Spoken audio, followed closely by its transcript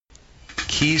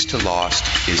Keys to Lost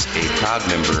is a proud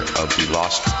member of the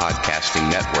Lost Podcasting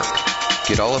Network.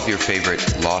 Get all of your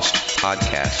favorite Lost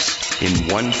podcasts in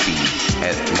one feed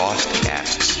at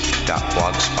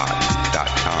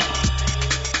lostcasts.blogspot.com.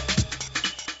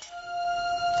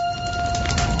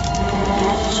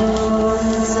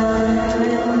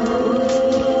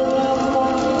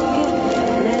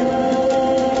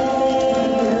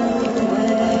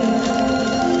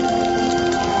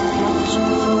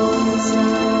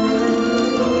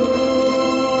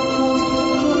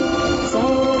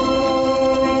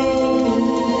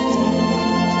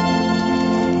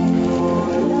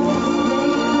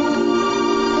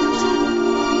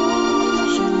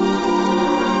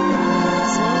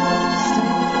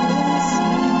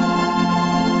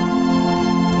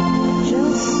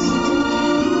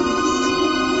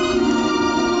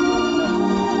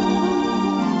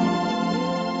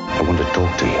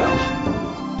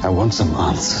 Some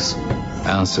answers.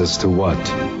 Answers to what?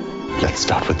 Let's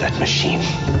start with that machine.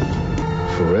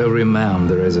 For every man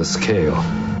there is a scale.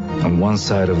 On one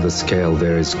side of the scale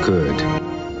there is good.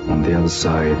 On the other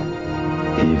side,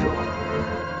 evil.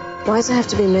 Why does it have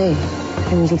to be me?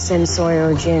 And you can send Sawyer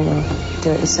or Jin or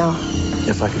do it yourself.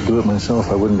 If I could do it myself,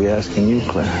 I wouldn't be asking you,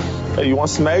 Claire. Hey, you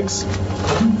want some eggs?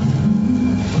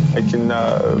 I can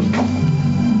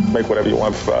make whatever you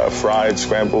want, fried,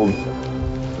 scrambled.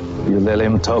 You let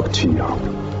him talk to you.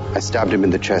 I stabbed him in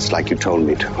the chest like you told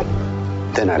me to.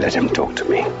 Then I let him talk to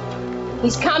me.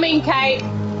 He's coming, Kate.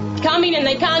 Coming, and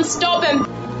they can't stop him.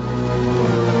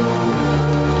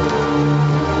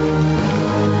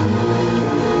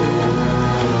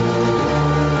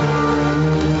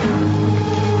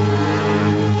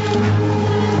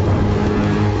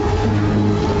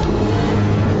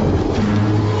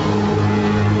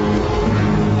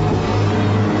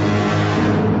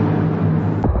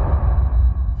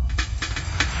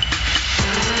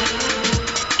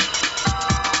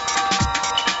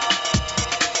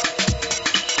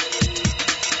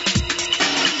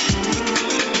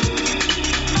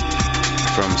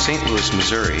 St. Louis,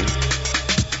 Missouri,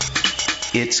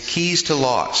 it's Keys to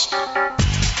Lost, a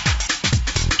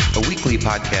weekly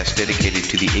podcast dedicated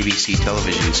to the ABC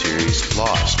television series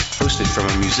Lost, hosted from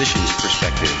a musician's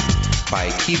perspective by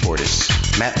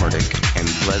keyboardists Matt Murdock and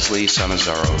Leslie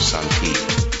Sanazaro Santi.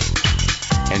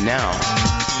 And now,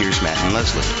 here's Matt and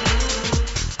Leslie.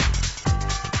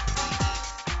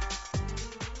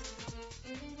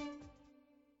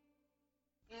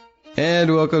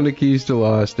 And welcome to Keys to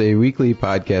Lost, a weekly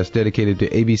podcast dedicated to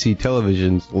ABC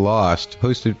Television's Lost,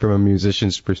 hosted from a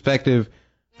musician's perspective.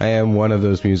 I am one of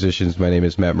those musicians. My name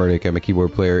is Matt Murdock. I'm a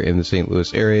keyboard player in the St.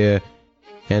 Louis area.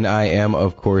 And I am,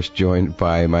 of course, joined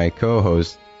by my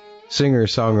co-host, singer,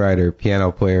 songwriter,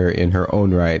 piano player in her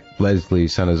own right, Leslie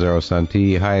Sanazaro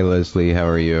Santi. Hi, Leslie. How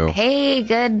are you? Hey,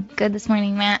 good. Good this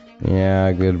morning, Matt.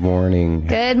 Yeah, good morning.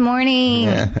 Good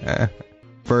morning.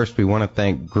 First, we want to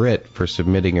thank Grit for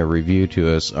submitting a review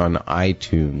to us on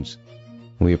iTunes.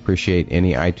 We appreciate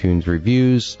any iTunes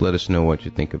reviews. Let us know what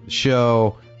you think of the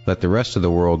show. Let the rest of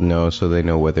the world know so they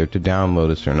know whether to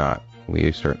download us or not.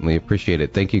 We certainly appreciate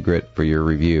it. Thank you, Grit, for your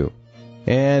review.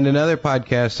 And another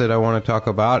podcast that I want to talk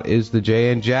about is the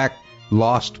Jay and Jack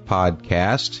Lost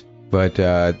podcast. But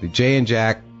the Jay and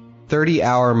Jack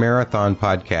 30-hour marathon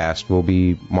podcast will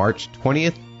be March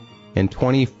 20th and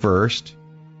 21st.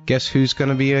 Guess who's going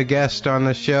to be a guest on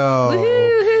the show?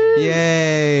 Woo-hoo-hoo.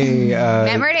 Yay!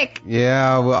 Matt Murdock.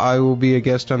 Yeah, well, I will be a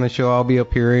guest on the show. I'll be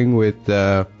appearing with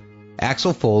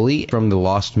Axel Foley from the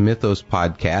Lost Mythos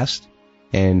podcast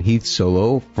and Heath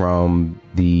Solo from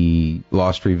the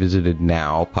Lost Revisited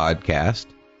Now podcast.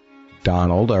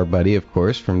 Donald, our buddy, of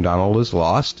course, from Donald is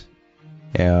Lost.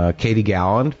 Katie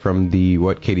Galland from the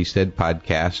What Katie Said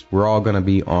podcast. We're all going to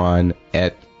be on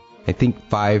at, I think,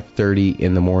 5:30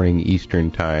 in the morning Eastern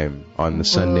time on the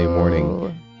Sunday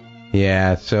morning.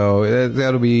 Yeah, so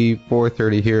that'll be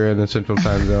 4:30 here in the Central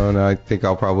Time Zone. I think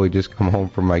I'll probably just come home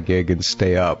from my gig and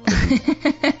stay up.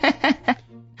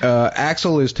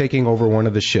 Axel is taking over one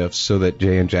of the shifts so that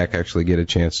Jay and Jack actually get a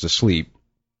chance to sleep.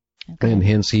 Okay. And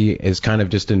hence he has kind of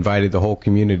just invited the whole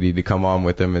community to come on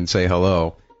with him and say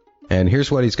hello. And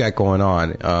here's what he's got going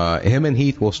on. Him and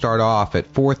Heath will start off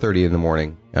at 4:30 in the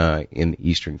morning in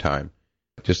Eastern Time.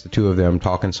 Just the two of them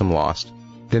talking some Lost.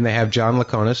 Then they have John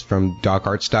Laconis from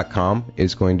DocArts.com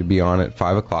is going to be on at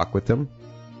 5 o'clock with them.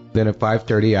 Then at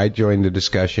 5:30, I joined the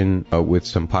discussion with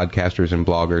some podcasters and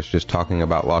bloggers just talking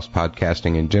about Lost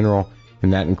podcasting in general.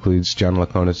 And that includes John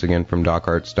Laconis again from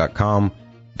DocArts.com,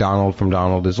 Donald from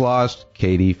Donald is Lost,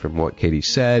 Katie from What Katie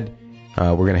Said.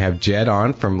 We're going to have Jed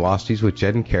on from Losties with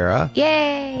Jed and Kara.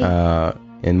 Yay!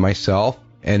 And myself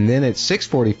And then at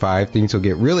 6:45, things will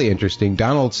get really interesting.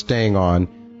 Donald's staying on.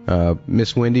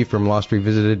 Miss Wendy from Lost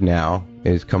Revisited Now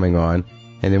is coming on.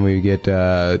 And then we get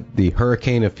the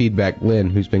Hurricane of Feedback Lynn,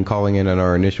 who's been calling in on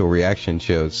our initial reaction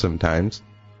shows sometimes.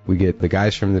 We get the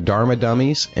guys from the Dharma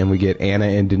Dummies, and we get Anna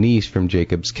and Denise from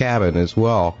Jacob's Cabin as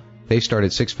well. They start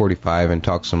at 6:45 and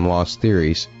talk some Lost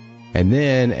theories. And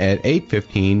then at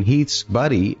 8:15, Heath's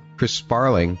buddy, Chris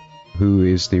Sparling, who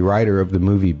is the writer of the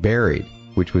movie Buried,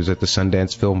 which was at the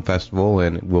Sundance Film Festival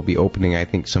and will be opening, I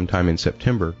think, sometime in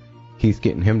September. Heath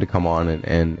getting him to come on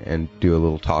and do a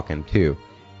little talking, too.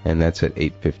 And that's at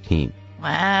 8:15.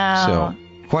 Wow. So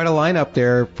quite a lineup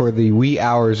there for the wee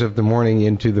hours of the morning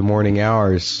into the morning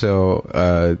hours.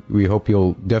 So we hope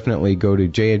you'll definitely go to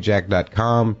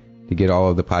jayandjack.com to get all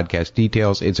of the podcast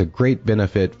details. It's a great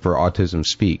benefit for Autism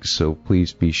Speaks, so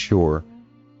please be sure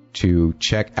to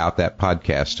check out that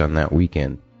podcast on that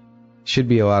weekend. Should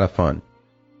be a lot of fun.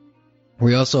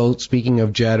 We also, speaking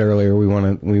of Jed earlier, we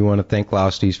want to thank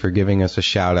Lousties for giving us a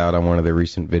shout out on one of the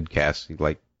recent vidcasts. He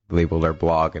labeled our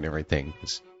blog and everything.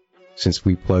 Since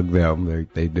we plugged them,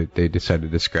 they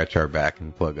decided to scratch our back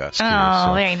and plug us too. Oh,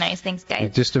 so, very nice. Thanks,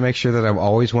 guys. just to make sure that I'm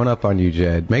always one up on you,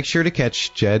 Jed. Make sure to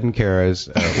catch Jed and Kara's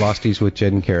Losties with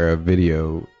Jed and Kara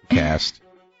video cast,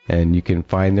 and you can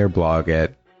find their blog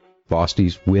at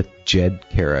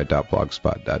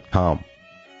lostieswithjedkara.blogspot.com.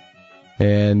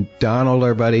 And Donald,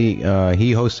 our buddy,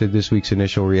 he hosted this week's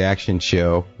initial reaction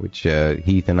show, which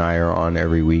Heath and I are on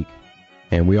every week.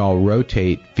 And we all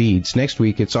rotate feeds. Next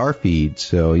week, it's our feed.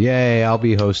 So, yay, I'll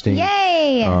be hosting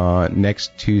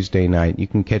next Tuesday night. You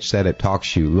can catch that at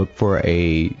TalkShoe. Look for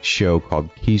a show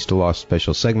called Keys to Lost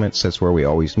Special Segments. That's where we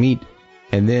always meet.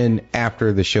 And then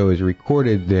after the show is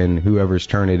recorded, then whoever's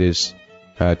turn it is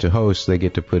to host, they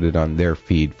get to put it on their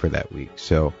feed for that week.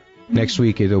 So next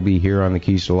week, it'll be here on the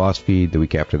Keys to Lost feed. The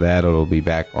week after that, it'll be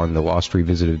back on the Lost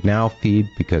Revisited Now feed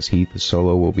because Heath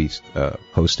Solo will be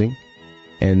hosting.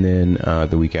 And then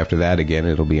the week after that, again,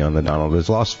 it'll be on the Donald is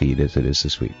Lost feed as it is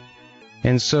this week.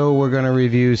 And so we're going to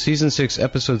review Season 6,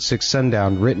 Episode 6,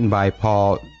 Sundown, written by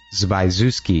Paul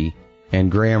Zbyszewski and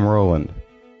Graham Rowland,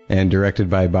 and directed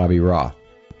by Bobby Roth.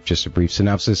 Just a brief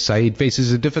synopsis. Saeed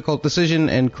faces a difficult decision,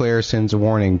 and Claire sends a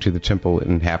warning to the temple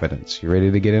inhabitants. You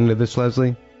ready to get into this,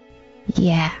 Leslie?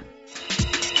 Yeah.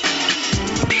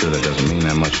 I'm sure that doesn't mean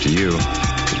that much to you,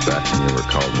 because back when you were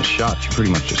called and shot, you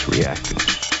pretty much just reacted.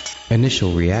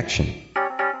 Initial reaction.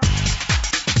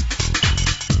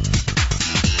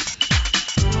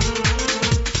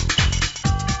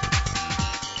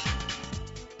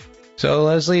 So,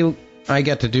 Leslie, I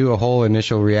got to do a whole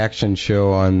initial reaction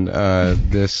show on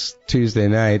this Tuesday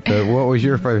night, but what was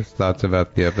your first thoughts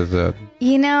about the episode?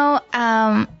 You know,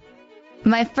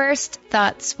 my first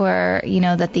thoughts were,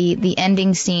 that the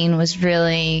ending scene was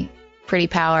really pretty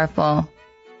powerful.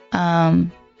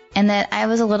 And that I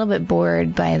was a little bit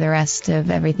bored by the rest of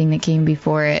everything that came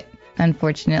before it,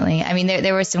 unfortunately. I mean,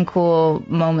 there were some cool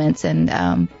moments, and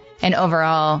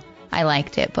overall, I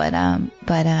liked it. But I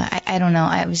don't know.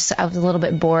 I was a little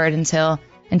bit bored until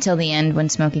the end when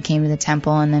Smokey came to the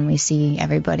temple, and then we see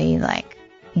everybody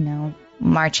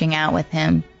marching out with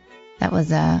him. That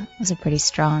was a pretty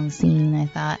strong scene, I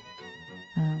thought.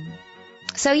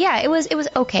 So yeah, it was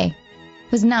okay.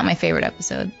 It was not my favorite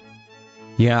episode.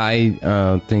 Yeah,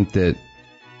 I think that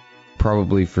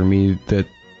probably for me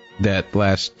that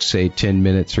last, say, 10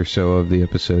 minutes or so of the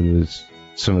episode was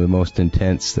some of the most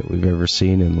intense that we've ever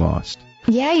seen in Lost.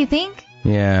 Yeah, you think?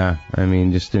 Yeah, I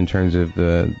mean, just in terms of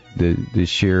the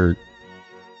sheer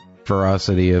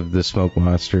ferocity of the smoke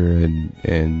monster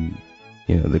and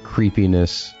the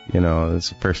creepiness. It's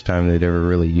the first time they'd ever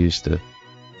really used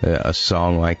a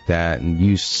song like that and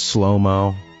used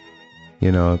slow-mo. I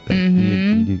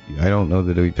don't know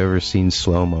that we've ever seen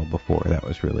slow-mo before. That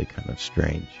was really kind of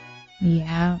strange.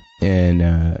 Yeah. And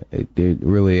it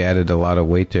really added a lot of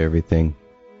weight to everything.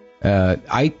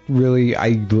 I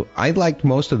liked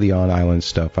most of the on-island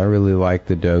stuff. I really liked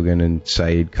the Dogen and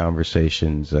Saeed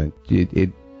conversations.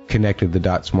 It connected the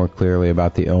dots more clearly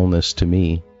about the illness to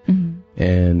me. Mm-hmm.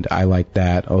 And I liked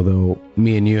that, although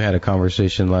me and you had a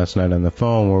conversation last night on the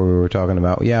phone where we were talking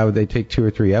about, they take 2 or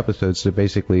 3 episodes to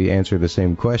basically answer the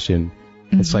same question.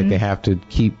 Mm-hmm. It's like they have to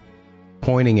keep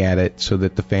pointing at it so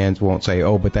that the fans won't say,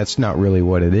 oh, but that's not really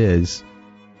what it is,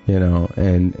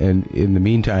 and in the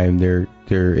meantime, they're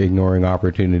ignoring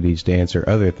opportunities to answer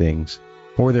other things,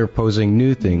 or they're posing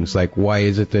new things, like why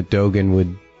is it that Dogen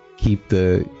would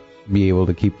be able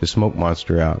to keep the smoke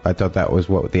monster out? I thought that was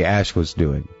what the ash was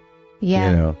doing.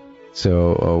 Yeah.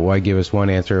 So why give us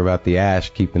one answer about the ash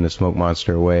keeping the smoke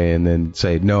monster away and then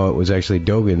say, no, it was actually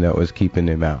Dogen that was keeping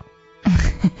him out?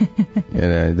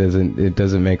 It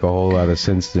doesn't make a whole lot of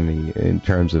sense to me in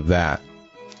terms of that.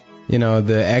 You know,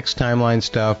 the X timeline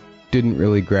stuff didn't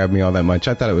really grab me all that much.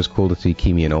 I thought it was cool to see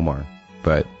Kimi and Omar,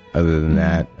 but other than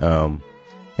that,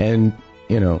 and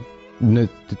you know,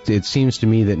 it seems to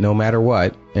me that no matter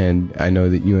what, and I know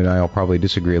that you and I will probably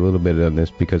disagree a little bit on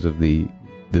this because of the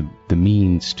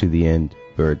means to the end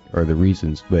or the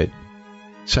reasons, but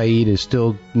Saeed is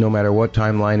still, no matter what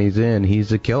timeline he's in,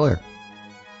 he's a killer.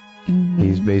 Mm-hmm.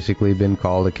 He's basically been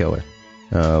called a killer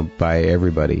by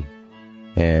everybody,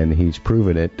 and he's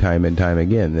proven it time and time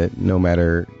again that no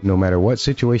matter what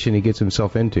situation he gets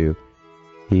himself into,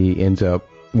 he ends up,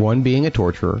 one, being a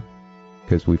torturer,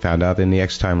 because we found out in the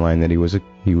X timeline that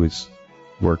he was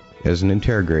worked as an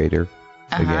interrogator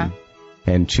again,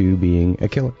 and two, being a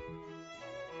killer.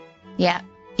 Yeah,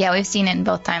 we've seen it in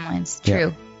both timelines. True.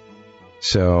 Yeah.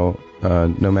 So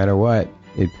no matter what,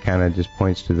 it kind of just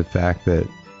points to the fact that,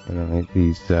 you know,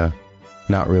 he's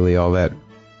not really all that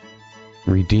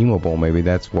redeemable. Maybe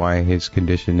that's why his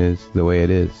condition is the way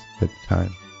it is at the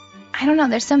time. I don't know.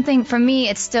 There's something, for me,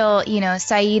 it's still, you know,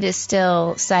 Saeed is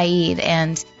still Saeed,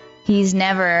 and he's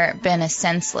never been a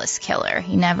senseless killer.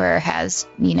 He never has,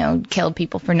 you know, killed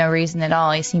people for no reason at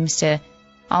all. He seems to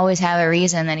always have a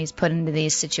reason that he's put into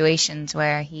these situations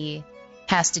where he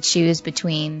has to choose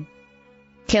between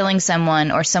killing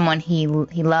someone or someone he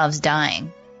loves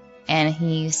dying. And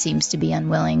he seems to be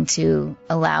unwilling to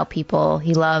allow people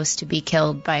he loves to be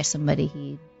killed by somebody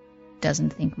he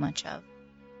doesn't think much of.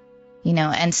 You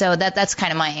know, and so that's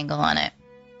kind of my angle on it.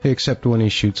 Except when he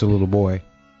shoots a little boy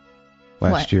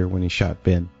last year when he shot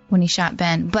Ben.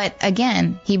 But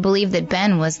again, he believed that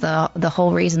Ben was the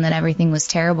whole reason that everything was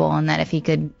terrible, and that if he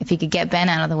could get Ben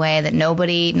out of the way, that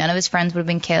none of his friends would have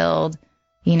been killed.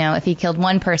 You know, if he killed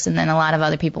one person, then a lot of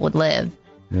other people would live.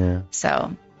 Yeah.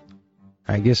 So.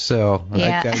 I guess so.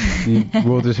 Yeah.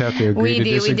 We'll just have to agree to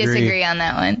disagree. We disagree on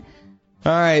that one.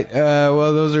 All right.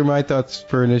 Well, those are my thoughts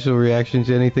for initial reactions.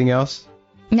 Anything else?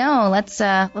 No. Let's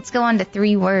go on to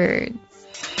 3 words.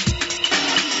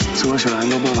 So what should I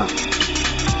know, Baba?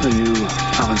 You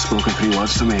haven't spoken 3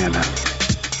 words to me yet.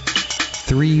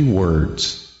 3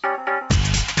 words.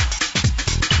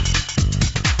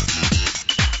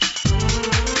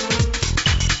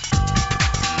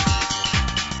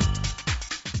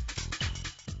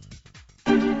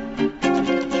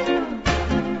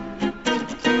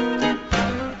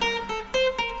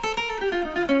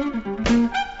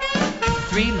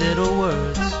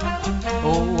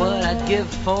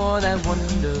 For that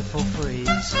wonderful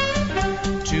phrase,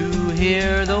 to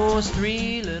hear those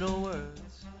 3 little words.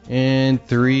 And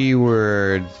 3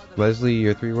 words. Leslie,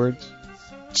 your 3 words?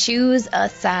 Choose a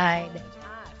side.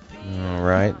 All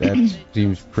right, that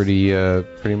seems pretty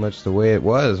much the way it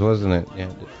was, wasn't it?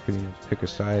 Yeah, pretty much pick a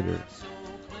side or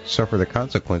suffer the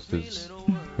consequences.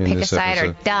 Pick a side episode.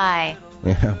 Or die.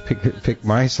 Yeah, pick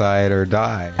my side or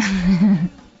die,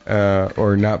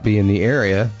 or not be in the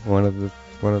area. One of the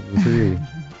 3.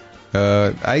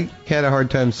 I had a hard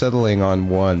time settling on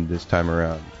 1 this time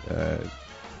around.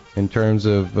 In terms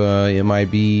of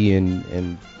MIB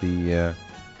and the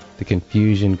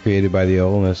confusion created by the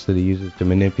illness that he uses to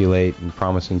manipulate and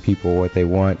promising people what they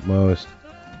want most.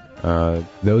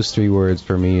 Those 3 words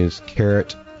for me is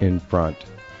carrot in front.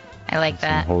 I like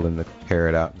that. Holding the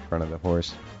carrot out in front of the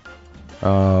horse.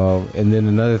 And then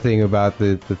another thing about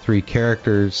the 3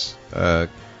 characters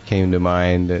came to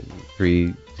mind.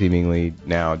 3 seemingly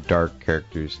now dark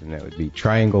characters, and that would be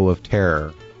Triangle of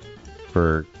Terror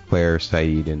for Claire,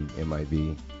 Saeed, and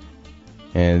MIB.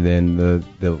 And then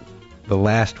the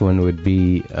last one would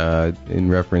be in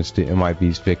reference to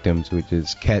MIB's victims, which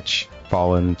is Catch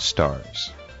Fallen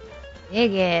Stars.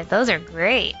 Dig it. Those are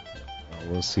great.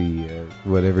 We'll see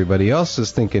what everybody else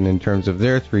is thinking in terms of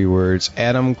their 3 words.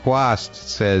 Adam Quast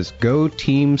says, "Go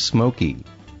Team Smokey."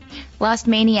 Lost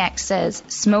Maniac says,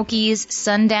 "Smokey's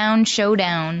Sundown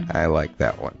Showdown." I like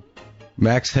that one.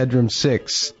 Max Headroom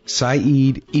 6,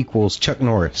 Saeed equals Chuck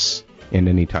Norris in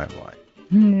any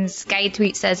timeline. Sky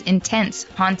Tweet says, "Intense,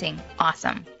 haunting,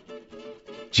 awesome."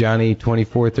 Johnny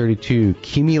 2432,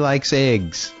 Kimi likes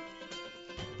eggs.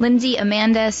 Lindsay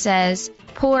Amanda says,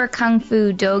 "Poor Kung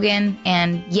Fu Dogen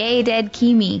and yay dead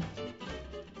Kimi."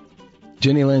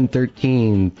 Jenny Lynn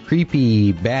 13,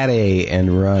 creepy, bad A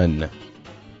and run.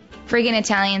 Friggin'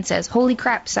 Italian says, "Holy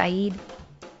crap, Saeed."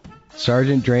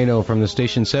 Sergeant Drano from the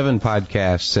Station 7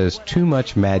 podcast says, "Too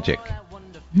much magic."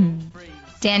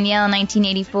 Danielle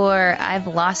 1984, "I've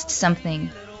lost something.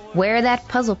 Where that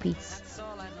puzzle piece?"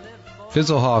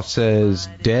 Fizzlehoff says,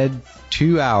 "Dead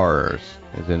 2 hours,"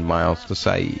 as in miles to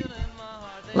Saeed.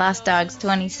 Lost Dogs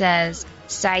 20 says,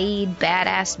 "Saeed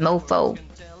badass mofo."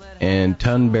 And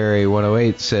Tunberry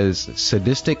 108 says,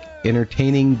 sadistic,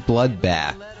 entertaining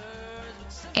bloodbath.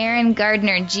 Aaron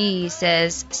Gardner G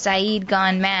says, Saeed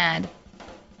gone mad.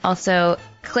 Also,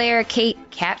 Claire Kate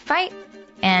catfight.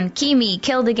 And Kimi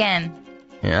killed again.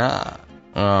 Yeah.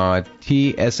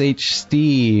 TSH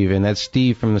Steve, and that's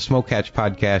Steve from the Smokehatch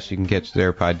podcast. You can catch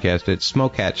their podcast at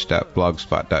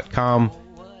smokehatch.blogspot.com.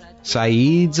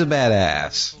 Saeed's a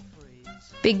badass.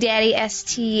 Big Daddy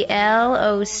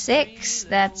STL06,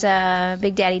 that's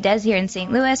Big Daddy Des here in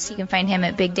St. Louis. You can find him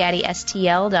at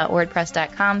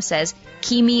bigdaddystl.wordpress.com. Says,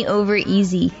 Kimi over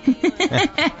easy.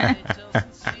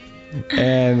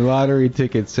 And Lottery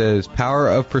Ticket says, Power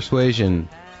of Persuasion,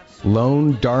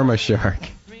 Lone Dharma Shark.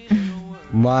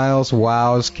 Miles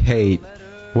wows Kate.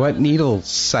 What needles,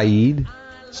 Saeed?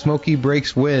 Smokey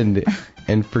breaks wind,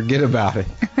 and forget about it.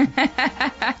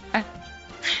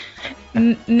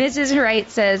 Mrs. Wright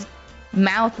says,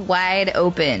 mouth wide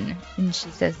open. And she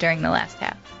says during the last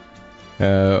half.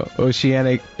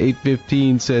 Oceanic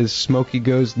 815 says, Smokey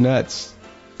goes nuts.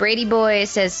 Brady Boy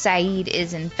says, Saeed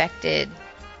is infected.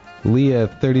 Leah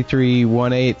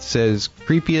 3318 says,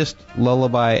 creepiest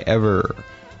lullaby ever.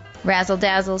 Razzle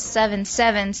Dazzle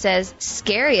 77 says,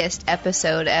 scariest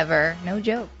episode ever. No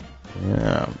joke.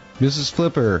 Yeah. Mrs.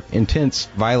 Flipper, intense,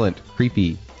 violent,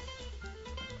 creepy.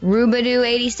 Rubadoo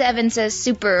 87 says,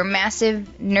 super massive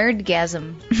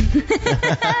nerdgasm.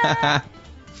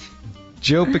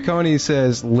 Joe Piccone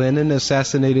says, Lennon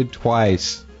assassinated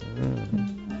twice.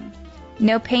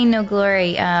 No Pain, No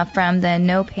Glory from the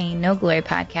No Pain, No Glory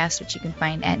podcast, which you can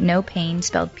find at No Pain,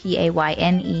 spelled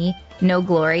P-A-Y-N-E,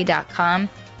 noglory.com,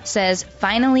 says,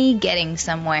 finally getting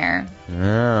somewhere.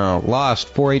 Oh, Lost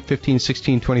 4, 8, 15,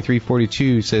 16, 23,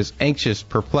 42 says, anxious,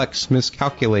 perplexed,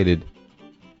 miscalculated.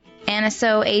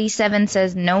 Aniso 87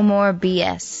 says, no more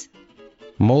BS.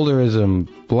 Molderism,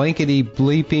 blankety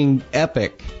bleeping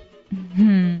epic.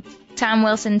 Tom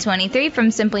Wilson 23 from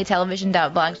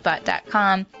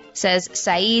simplytelevision.blogspot.com says,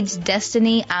 Saeed's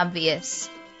destiny obvious.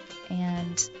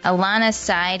 And Alana's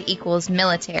side equals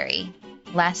military.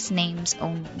 Last names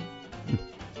only.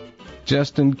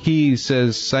 Justin Keys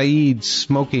says, Saeed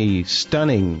smoky,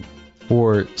 stunning.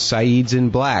 Or Saeed's in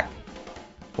black.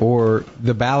 Or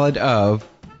The Ballad of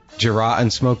Jarrah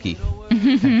and Smokey.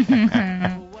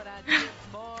 The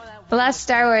Last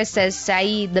Star Wars says,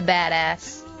 Saeed the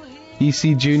badass.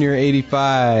 EC Junior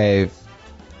 85.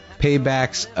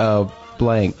 Paybacks of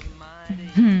blank.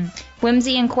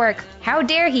 Whimsy and Quirk, how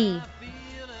dare he?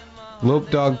 Lope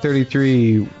Dog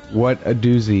 33. What a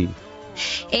doozy.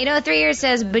 803er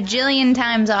says, bajillion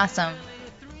times awesome.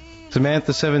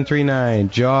 Samantha 739.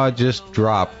 Jaw just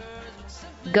dropped.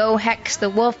 Go Hex the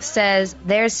Wolf says,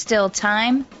 there's still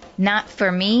time. Not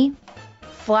for me.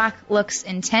 Flock looks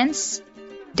intense.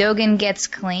 Dogan gets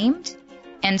claimed.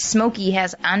 And Smokey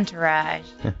has entourage.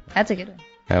 That's a good one.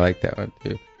 I like that one,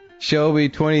 too. Shelby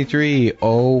 23.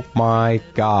 Oh, my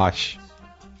gosh.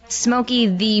 Smokey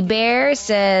the Bear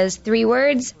says, 3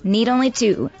 words, need only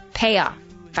 2. Payoff.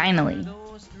 Finally.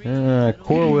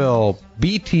 Corwell,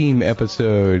 B-Team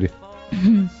episode.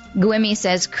 Gwimmy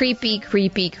says, creepy,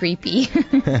 creepy, creepy.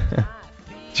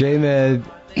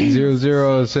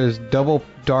 JMed00 says, double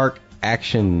dark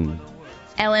action.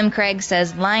 LM Craig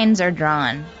says, lines are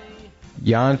drawn.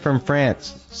 Jan from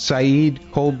France,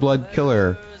 Saeed, cold blood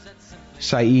killer.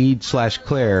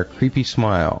 Saeed/Claire, creepy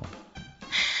smile.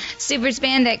 Super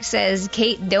Spandex says,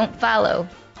 Kate, don't follow.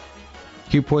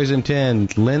 Q Poison 10,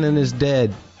 Lennon is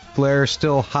dead. Flair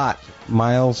still hot.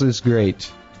 Miles is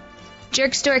great.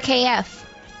 Jerkstore KF,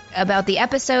 about the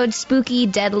episode Spooky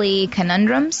Deadly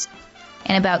Conundrums,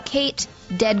 and about Kate,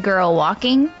 dead girl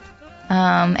walking.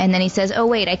 And then he says, oh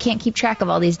wait, I can't keep track of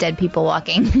all these dead people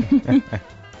walking.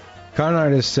 Con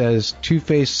Artist says,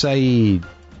 Two-Faced Saeed,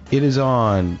 it is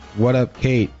on. What up,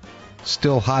 Kate?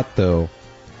 Still hot though.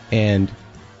 And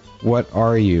what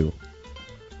are you?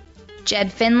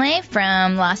 Jed Finlay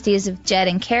from Losties of Jed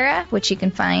and Kara, which you can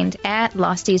find at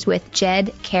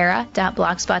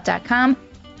lostieswithjedkara.blogspot.com.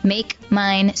 Make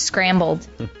mine scrambled.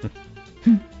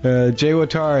 Jay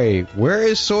Watari, where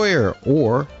is Sawyer?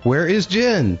 Or where is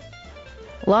Jen?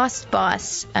 Lost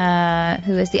Boss,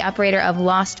 who is the operator of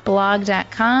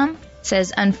lostblog.com,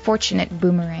 says, unfortunate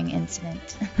boomerang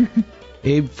incident.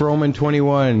 Abe Froman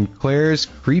 21, Claire's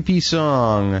creepy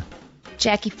song.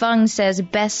 Jackie Fung says,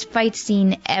 best fight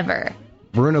scene ever.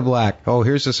 Bruna Black, oh,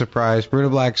 here's a surprise. Bruna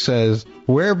Black says,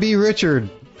 where be Richard?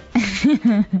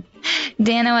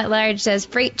 Dano at Large says,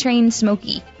 freight train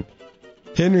Smokey.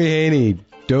 Henry Haney,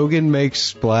 Dogan makes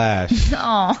splash.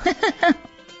 Oh.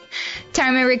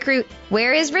 Tarma Recruit,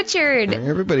 where is Richard?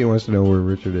 Everybody wants to know where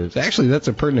Richard is. Actually, that's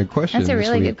a pertinent question. That's a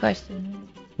really good question.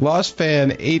 Lost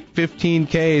fan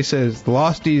 815K says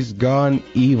Losty's gone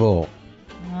evil.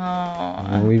 Oh.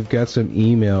 And we've got some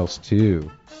emails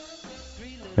too.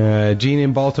 Gene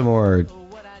in Baltimore.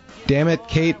 Damn it,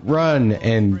 Kate, run.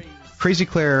 And Crazy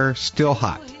Claire, still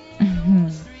hot.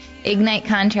 Ignite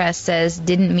Contrast says,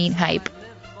 didn't meet hype.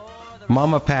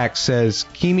 Mama Pack says,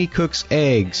 Kimi cooks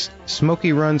eggs.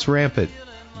 Smokey runs rampant.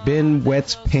 Ben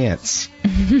wets pants.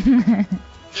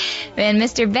 And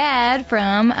Mr. Bad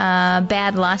from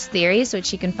Bad Lost Theories,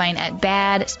 which you can find at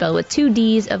Bad, spelled with 2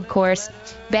 D's, of course,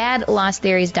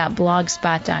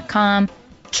 badlosttheories.blogspot.com.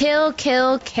 Kill,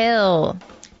 kill, kill.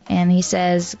 And he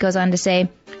says, goes on to say,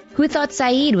 who thought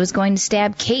Saeed was going to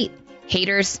stab Kate?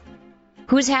 Haters.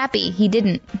 Who's happy he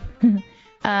didn't?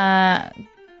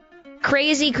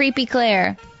 Crazy Creepy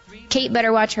Claire. Kate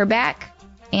better watch her back.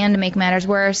 And to make matters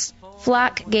worse,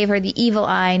 Flock gave her the evil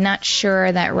eye, not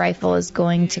sure that rifle is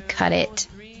going to cut it.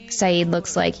 Saeed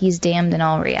looks like he's damned in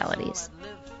all realities.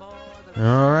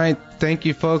 All right. Thank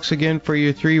you, folks, again for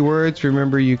your 3 words.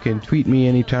 Remember, you can tweet me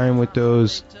anytime with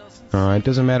those. It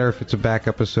doesn't matter if it's a back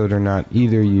episode or not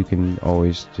either. You can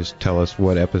always just tell us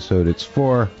what episode it's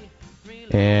for.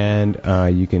 And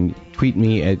you can tweet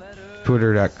me at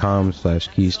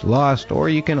twitter.com/keystolost, or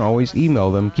you can always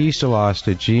email them,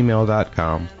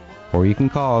 keystolost@gmail.com. Or you can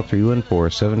call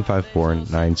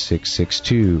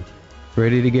 314-754-9662.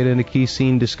 Ready to get into key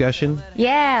scene discussion?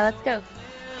 Yeah, let's go.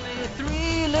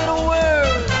 3 little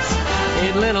words,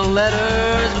 8 little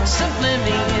letters, which simply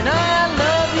mean I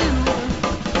love you.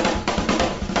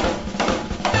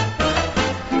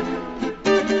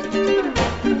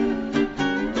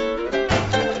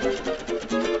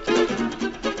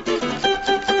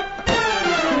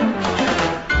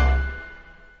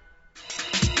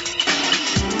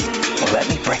 Let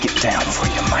me break it down for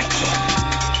you, Mikey.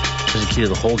 This is the key to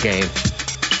the whole game.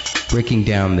 Breaking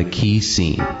down the key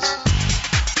scenes.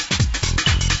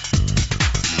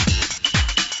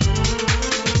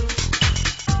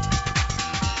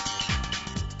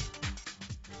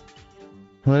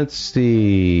 Let's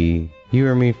see. You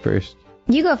or me first?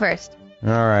 You go first. All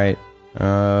right.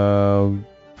 I'm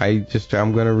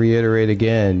going to reiterate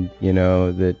again,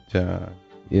 that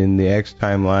in the X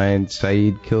timeline,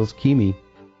 Saeed kills Kimi.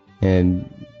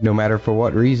 And no matter for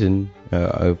what reason,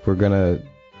 if we're gonna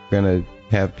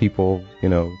have people,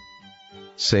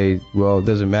 say, well, it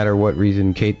doesn't matter what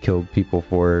reason Kate killed people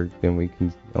for, then we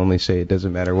can only say it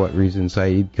doesn't matter what reason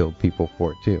Saeed killed people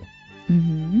for too.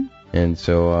 Mm-hmm. And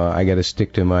so I got to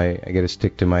stick to my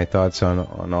thoughts on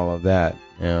all of that.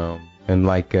 And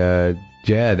like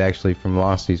Jed actually from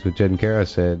Losties with Jed and Kara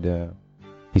said,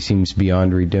 he seems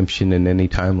beyond redemption in any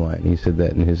timeline. He said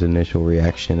that in his initial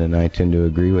reaction, and I tend to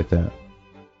agree with that.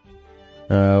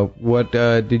 What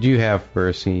did you have for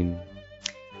a scene?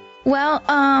 Well,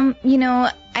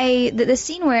 the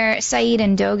scene where Saeed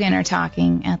and Dogen are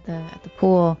talking at the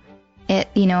pool,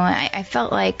 I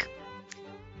felt like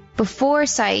before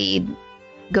Saeed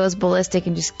goes ballistic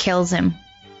and just kills him,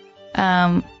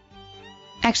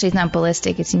 actually it's not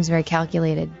ballistic, it seems very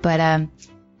calculated, but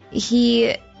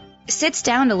he sits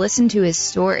down to listen to his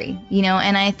story,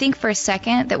 and I think for a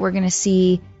second that we're going to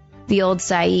see the old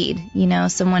Saeed,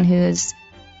 someone who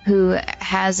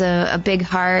has a big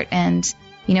heart, and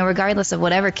regardless of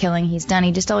whatever killing he's done,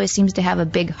 he just always seems to have a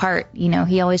big heart.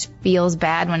 He always feels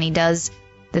bad when he does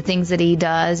the things that he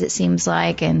does, it seems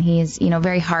like, and he's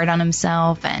very hard on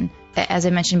himself, and as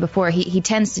I mentioned before, he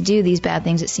tends to do these bad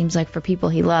things, it seems like, for people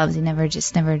he loves. He never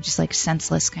just like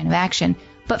senseless kind of action.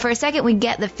 But for a second we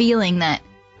get the feeling that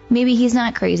maybe he's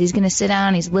not crazy. He's going to sit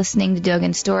down, he's listening to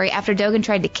Dogen's story. After Dogen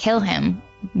tried to kill him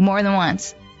more than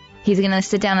once, he's going to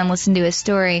sit down and listen to his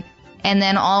story, and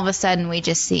then all of a sudden we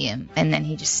just see him, and then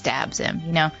he just stabs him,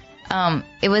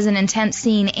 It was an intense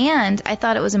scene, and I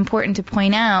thought it was important to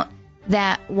point out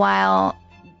that while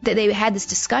they had this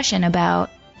discussion about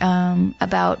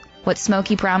what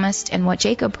Smokey promised and what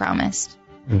Jacob promised,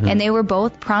 mm-hmm. and they were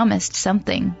both promised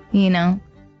something, Yeah.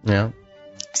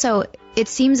 So it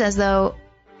seems as though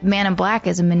Man in Black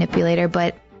is a manipulator,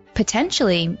 but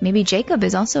potentially maybe Jacob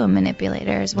is also a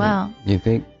manipulator as well. You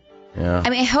think? Yeah.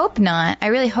 I mean, I hope not. I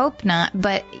really hope not.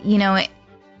 But,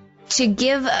 to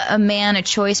give a man a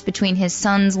choice between his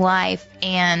son's life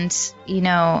and,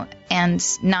 and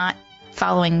not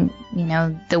following,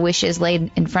 the wishes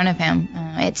laid in front of him,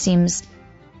 it seems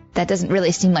that doesn't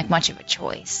really seem like much of a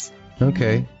choice.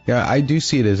 Okay. Yeah, I do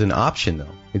see it as an option, though.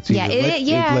 It's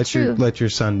either let your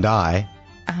son die,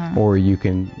 or you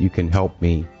can help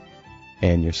me,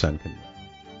 and your son can.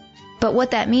 But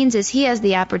what that means is he has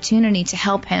the opportunity to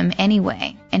help him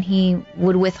anyway, and he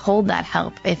would withhold that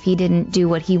help if he didn't do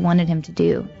what he wanted him to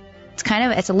do.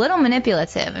 It's a little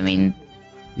manipulative. I mean,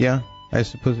 I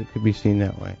suppose it could be seen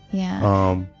that way.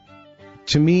 Yeah.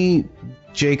 To me,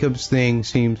 Jacob's thing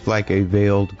seems like a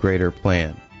veiled greater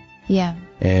plan. Yeah.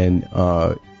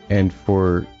 And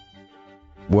for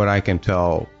what I can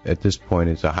tell at this point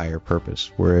is a higher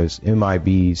purpose, whereas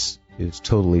MIB's is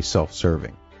totally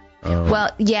self-serving.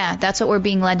 Well, yeah, that's what we're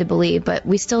being led to believe, but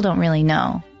we still don't really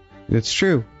know. It's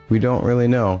true. We don't really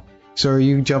know. So are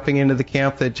you jumping into the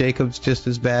camp that Jacob's just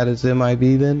as bad as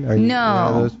MIB then? Are you one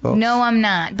of those folks? No, I'm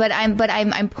not. But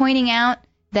I'm pointing out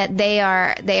that they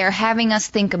are having us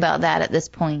think about that at this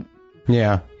point.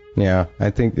 Yeah. I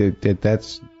think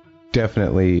that's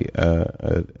definitely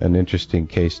an interesting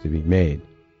case to be made.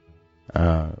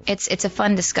 It's a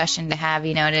fun discussion to have,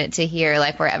 to hear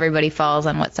like where everybody falls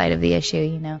on what side of the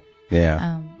issue,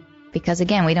 Yeah. Because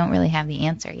again, we don't really have the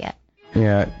answer yet.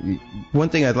 Yeah. One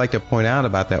thing I'd like to point out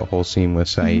about that whole scene with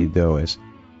Saeed, though, is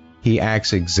he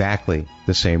acts exactly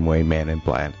the same way Man in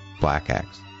Black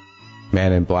acts.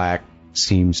 Man in Black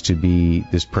seems to be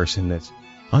this person that's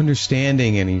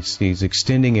understanding, and he's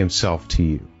extending himself to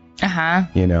you. Uh-huh.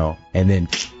 And then...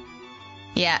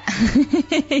 Yeah.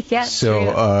 Yeah.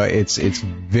 So it's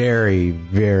very,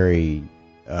 very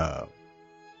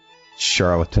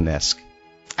charlatanesque.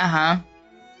 Uh-huh.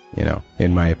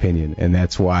 In my opinion. And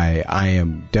that's why I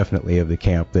am definitely of the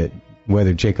camp that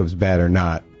whether Jacob's bad or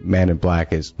not, Man in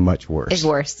Black is much worse. Is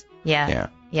worse. Yeah.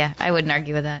 Yeah, I wouldn't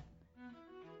argue with that.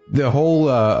 The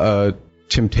whole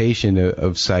temptation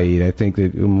of Saeed, I think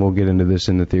that, and we'll get into this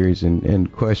in the theories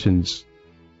and questions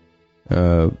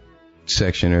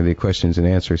section, or the questions and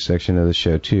answers section of the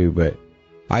show too, but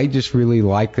I just really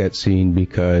like that scene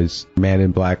because Man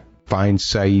in Black finds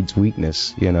Saeed's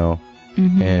weakness,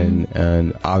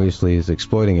 and obviously is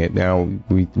exploiting it. Now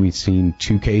we've seen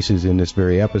two cases in this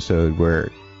very episode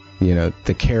where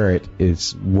the carrot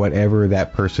is whatever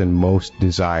that person most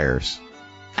desires.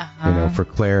 For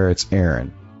Claire it's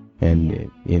Aaron,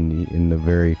 and in the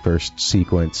very first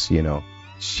sequence,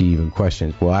 she even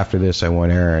questions, well, after this I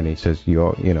want Aaron. He says,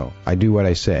 I do what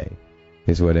I say,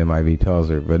 is what MIB tells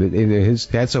her. But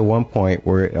that's at one point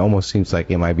where it almost seems like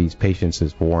MIB's patience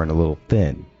is worn a little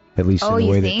thin, at least in the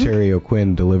way that Terry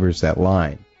O'Quinn delivers that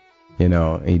line.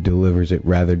 He delivers it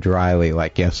rather dryly,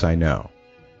 like, yes, I know.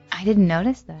 I didn't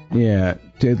notice that. Yeah,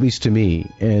 at least to me.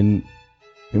 And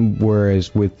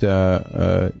whereas with,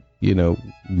 but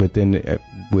then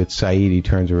with Saeed, he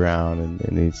turns around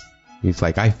and he's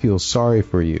like, I feel sorry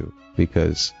for you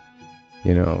because,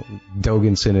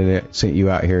 Dogen sent you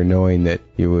out here knowing that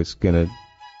you was gonna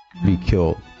be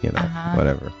killed,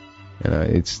 whatever.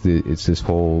 It's this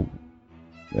whole,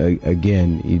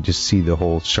 again, you just see the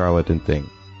whole charlatan thing.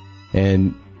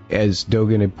 And as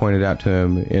Dogen had pointed out to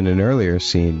him in an earlier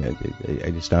scene,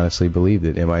 I just honestly believe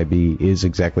that MIB is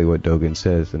exactly what Dogen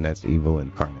says, and that's evil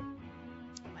incarnate.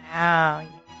 Wow.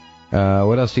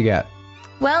 What else you got?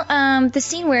 Well, the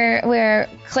scene where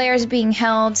Claire's being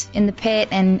held in the pit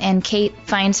and Kate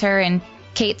finds her, and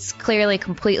Kate's clearly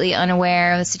completely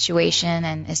unaware of the situation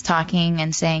and is talking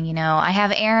and saying, I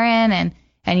have Aaron,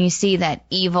 and you see that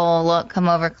evil look come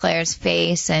over Claire's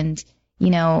face, and,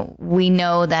 we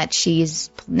know that she's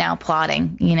now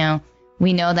plotting,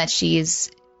 we know that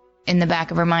she's in the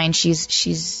back of her mind,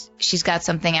 she's got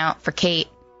something out for Kate.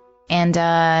 And,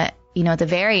 at the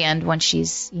very end, when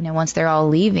once they're all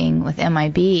leaving with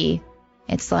MIB,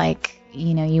 it's like,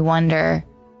 you wonder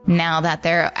now that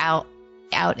they're out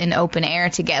in open air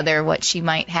together, what she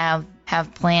might have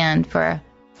planned for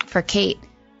Kate.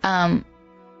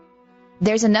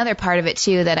 There's another part of it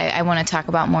too that I want to talk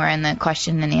about more in the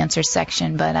question and answer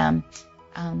section, but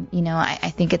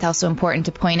I think it's also important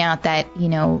to point out that,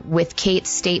 with Kate's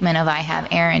statement of I have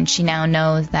Aaron, she now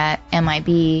knows that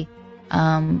MIB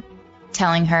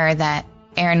telling her that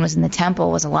Aaron was in the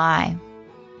temple was a lie.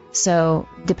 So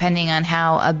depending on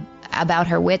how about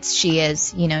her wits she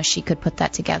is, she could put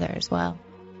that together as well.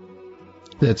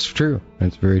 That's true.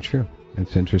 That's very true.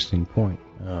 That's an interesting point.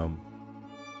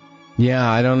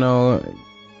 I don't know.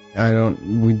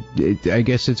 I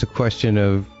guess it's a question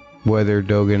of whether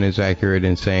Dogen is accurate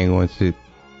in saying once it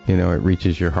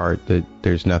reaches your heart that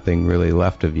there's nothing really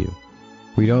left of you.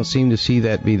 We don't seem to see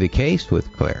that be the case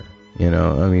with Claire.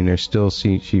 There's still,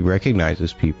 she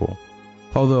recognizes people.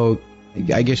 Although,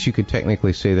 I guess you could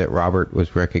technically say that Robert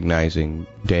was recognizing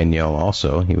Danielle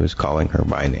also. He was calling her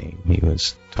by name. He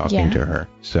was talking to her.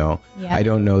 So, I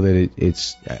don't know that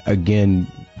it's, again,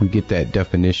 we get that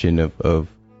definition of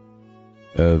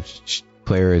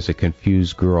Claire as a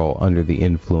confused girl under the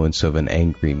influence of an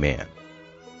angry man.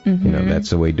 Mm-hmm. That's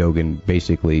the way Dogen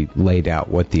basically laid out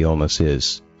what the illness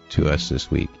is to us this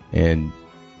week. And,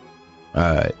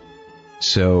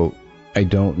 so I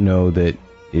don't know that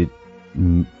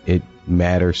it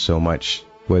matters so much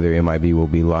whether MIB will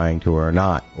be lying to her or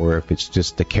not, or if it's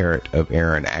just the carrot of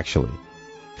Aaron actually.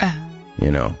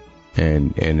 You know,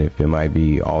 and if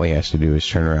MIB, all he has to do is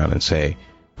turn around and say,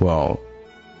 well,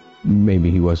 maybe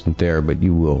he wasn't there, but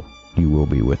you will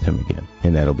be with him again,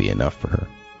 and that'll be enough for her.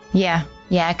 Yeah,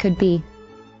 it could be.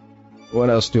 What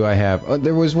else do I have?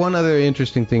 There was one other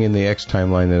interesting thing in the X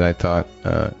timeline that I thought,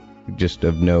 just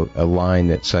of note, a line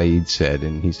that Saeed said,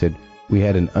 and he said, we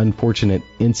had an unfortunate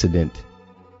incident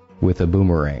with a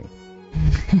boomerang.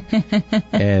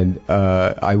 And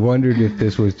I wondered if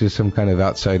this was just some kind of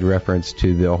outside reference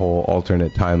to the whole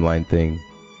alternate timeline thing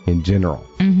in general.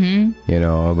 You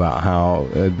know, about how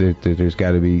there's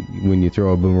got to be, when you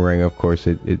throw a boomerang, of course,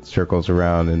 it circles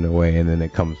around in a way and then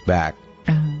it comes back.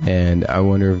 And I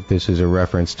wonder if this is a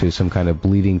reference to some kind of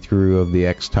bleeding through of the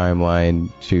X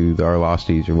timeline to the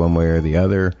Arlosties, or one way or the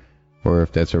other, or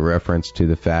if that's a reference to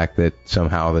the fact that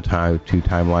somehow the two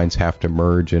timelines have to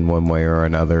merge in one way or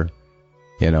another.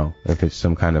 You know, if it's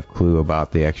some kind of clue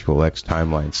about the actual X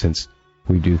timeline, since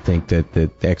we do think that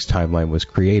the X timeline was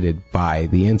created by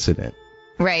the incident.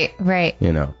 Right.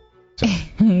 You know. So.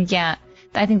 Yeah.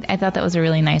 I thought that was a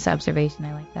really nice observation.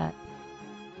 I like that.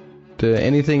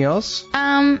 Anything else?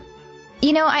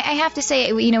 You know, I have to say,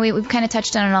 you know, we've kind of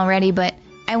touched on it already, but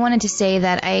I wanted to say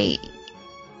that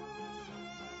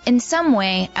in some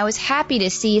way, I was happy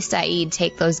to see Saeed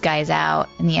take those guys out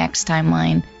in the X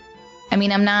timeline. I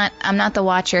mean, I'm not the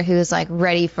watcher who's like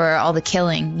ready for all the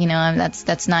killing. You know,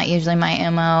 that's not usually my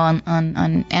MO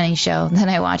on any show that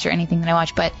I watch or anything that I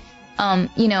watch. But,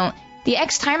 you know, the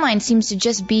X timeline seems to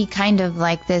just be kind of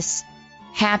like this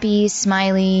happy,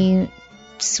 smiley,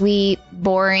 sweet,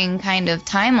 boring kind of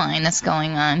timeline that's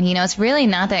going on. You know, it's really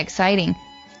not that exciting.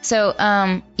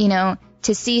 So, you know,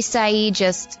 to see Saeed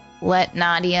just let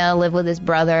Nadia live with his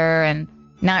brother and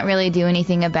not really do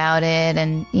anything about it,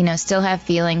 and, you know, still have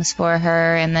feelings for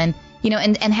her, and then, you know,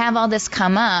 and have all this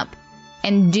come up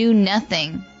and do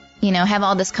nothing, you know, have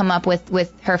all this come up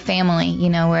with her family, you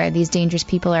know, where these dangerous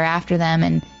people are after them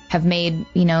and have made,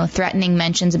 you know, threatening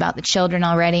mentions about the children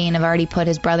already and have already put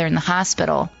his brother in the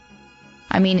hospital.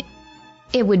 I mean,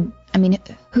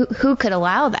 who could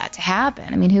allow that to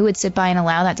happen? I mean, who would sit by and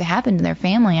allow that to happen to their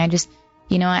family?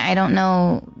 You know, I don't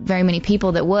know very many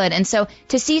people that would. And so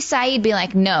to see Saeed be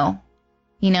like, no,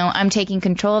 you know, I'm taking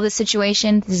control of the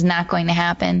situation. This is not going to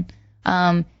happen.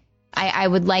 I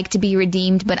would like to be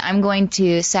redeemed, but I'm going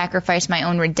to sacrifice my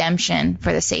own redemption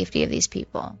for the safety of these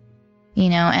people. You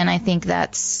know, and I think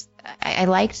I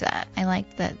liked that. I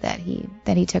liked that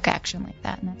he took action like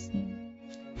that, and that's neat.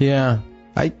 Yeah.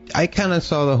 I kind of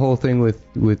saw the whole thing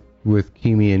with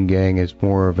Kimi and gang as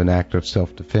more of an act of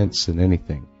self-defense than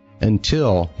anything,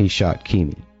 until he shot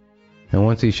Kimi. And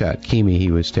once he shot Kimi,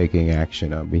 he was taking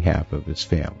action on behalf of his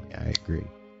family. I agree.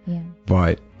 Yeah.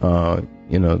 But,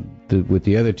 you know, with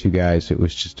the other two guys, it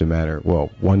was just a matter,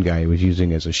 well, one guy he was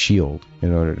using as a shield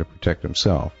in order to protect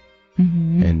himself.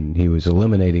 Mm-hmm. And he was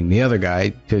eliminating the other guy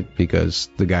because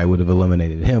the guy would have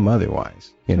eliminated him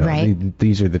otherwise. You know, right.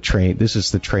 These are this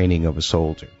is the training of a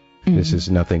soldier. Mm-hmm. This is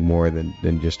nothing more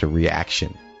than just a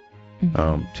reaction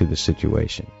to the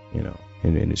situation, you know.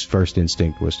 And his first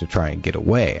instinct was to try and get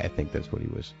away. I think that's what he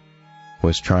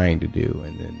was trying to do,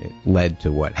 and then it led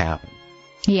to what happened.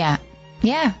 Yeah,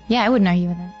 I wouldn't argue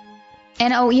with that.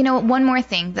 And you know, one more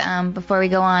thing before we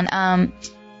go on.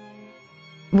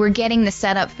 We're getting the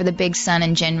setup for the big Sun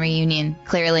and Jin reunion.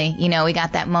 Clearly, you know, we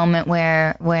got that moment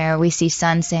where we see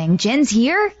Sun saying, "Jin's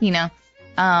here," you know.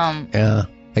 Yeah,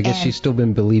 I guess she's still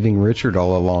been believing Richard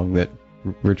all along, that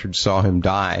Richard saw him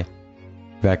die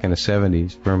back in the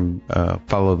 70s from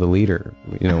Follow the Leader.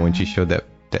 You know, when she showed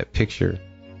that picture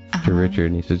to Richard,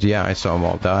 and he says, "Yeah, I saw them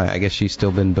all die." I guess she's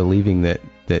still been believing that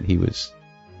he was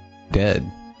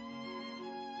dead.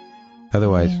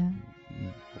 Otherwise. Yeah.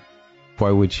 Why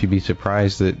would she be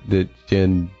surprised that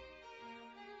Jin?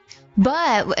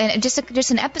 But just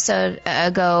an episode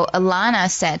ago, Alana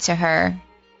said to her,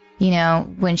 you know,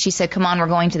 when she said, "Come on, we're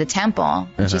going to the temple,"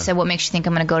 and she said, "What makes you think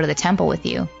I'm going to go to the temple with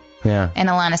you?" Yeah. And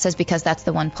Alana says, "Because that's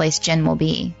the one place Jin will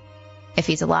be if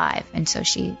he's alive." And so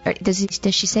does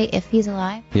she say if he's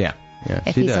alive? Yeah.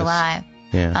 If he's alive.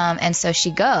 Yeah. And so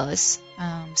she goes.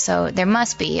 So there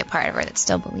must be a part of her that's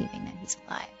still believing that he's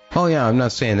alive. Oh, yeah, I'm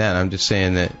not saying that. I'm just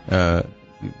saying that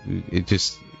it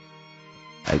just...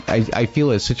 I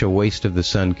feel it's such a waste of the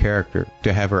Sun character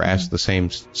to have her ask the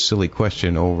same silly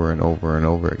question over and over and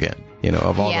over again. You know,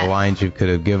 of all the lines you could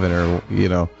have given her, you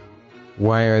know,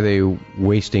 why are they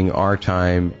wasting our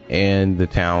time and the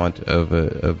talent of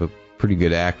a pretty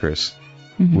good actress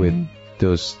with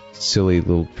those silly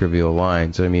little trivial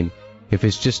lines? I mean, If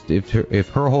it's just if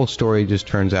her whole story just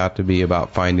turns out to be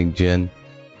about finding Jin,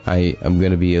 I'm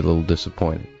going to be a little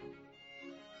disappointed.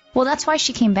 Well, that's why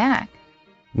she came back.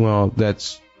 Well,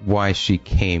 that's why she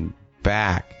came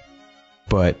back.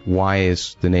 But why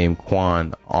is the name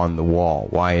Kwan on the wall?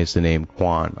 Why is the name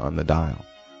Kwan on the dial?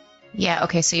 Yeah,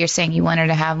 okay, so you're saying you want her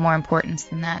to have more importance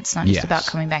than that. It's not just about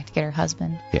coming back to get her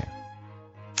husband. Yeah.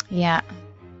 Yeah.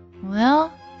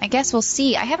 Well, I guess we'll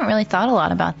see. I haven't really thought a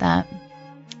lot about that.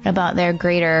 About their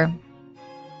greater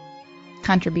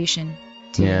contribution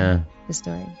to the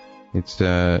story. It's,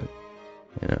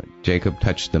 Jacob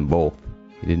touched them both.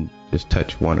 He didn't just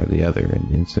touch one or the other in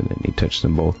an instant. He touched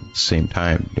them both at the same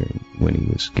time when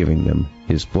he was giving them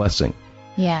his blessing.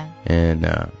 Yeah.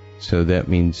 And so that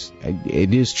means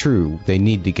it is true.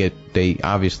 They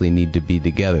obviously need to be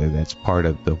together. That's part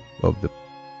of the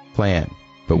plan.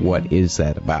 But what is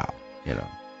that about?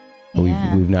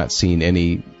 We've not seen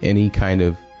any kind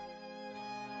of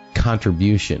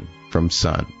contribution from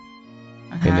Sun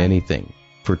in anything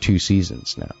for 2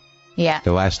 seasons now. Yeah.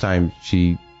 The last time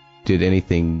she did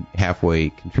anything halfway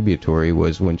contributory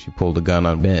was when she pulled a gun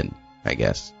on Ben, I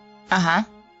guess.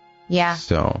 Yeah.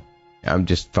 So I'm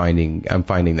finding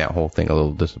that whole thing a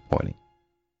little disappointing.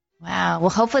 Wow. Well,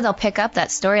 hopefully they'll pick up that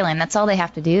storyline. That's all they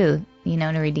have to do,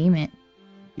 to redeem it.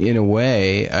 In a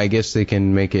way, I guess they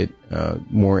can make it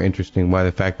more interesting by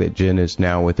the fact that Jin is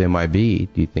now with MIB.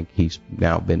 Do you think he's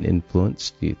now been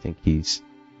influenced? Do you think he's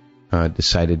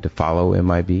decided to follow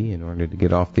MIB in order to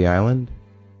get off the island?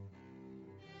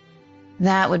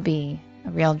 That would be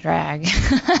a real drag.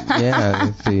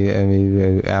 Yeah, see, I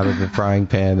mean, out of the frying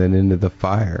pan and into the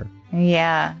fire.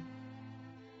 Yeah.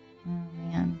 Oh,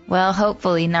 man. Well,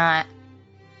 hopefully not.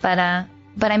 But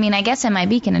I mean, I guess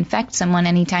MIB can infect someone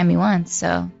anytime he wants,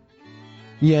 so...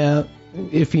 Yeah,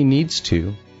 if he needs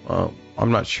to.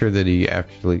 I'm not sure that he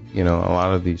actually, a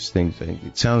lot of these things,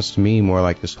 it sounds to me more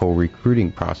like this whole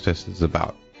recruiting process is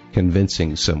about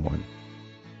convincing someone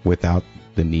without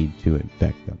the need to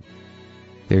infect them.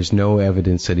 There's no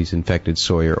evidence that he's infected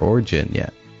Sawyer or Jin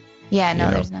yet. Yeah,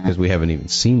 no, there's not. Because we haven't even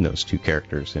seen those two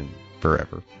characters in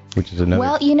forever, which is another...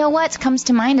 Well, you know what comes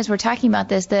to mind as we're talking about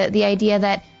this, the idea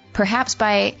that perhaps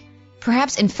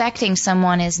infecting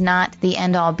someone is not the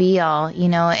end-all, be-all.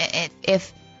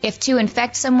 If to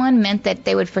infect someone meant that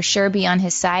they would for sure be on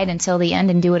his side until the end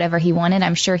and do whatever he wanted,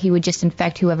 I'm sure he would just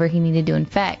infect whoever he needed to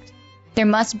infect. There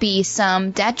must be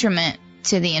some detriment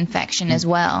to the infection as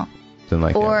well.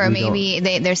 Like or maybe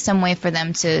there's some way for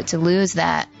them to lose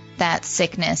that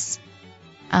sickness.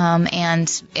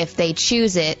 And if they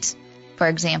choose it, for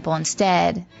example,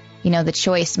 instead, the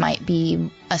choice might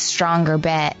be a stronger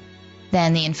bet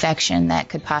than the infection that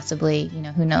could possibly,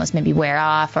 who knows, maybe wear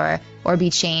off or be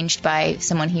changed by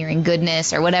someone hearing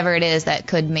goodness or whatever it is that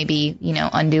could maybe,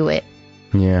 undo it.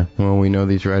 Yeah, well, we know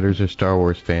these writers are Star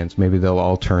Wars fans. Maybe they'll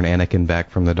all turn Anakin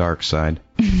back from the dark side.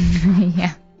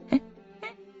 Yeah.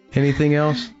 Anything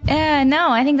else?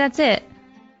 No, I think that's it.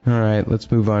 All right,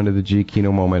 let's move on to the G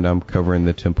Kino moment. I'm covering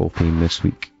the temple theme this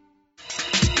week.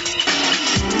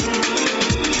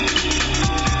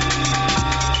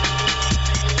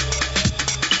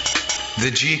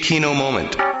 The G Kino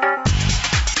moment.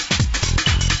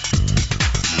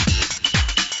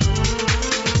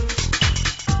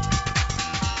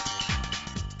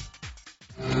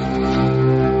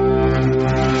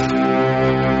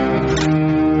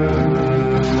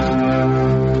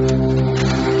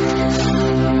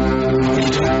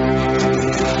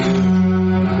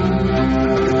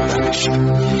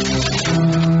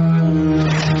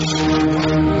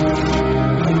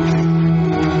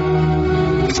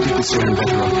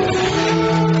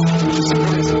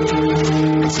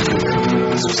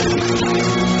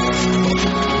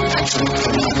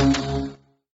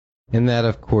 And that,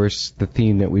 of course, the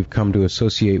theme that we've come to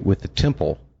associate with the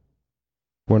temple.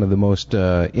 One of the most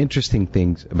interesting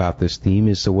things about this theme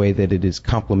is the way that it is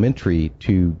complementary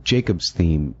to Jacob's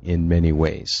theme in many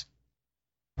ways.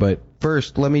 But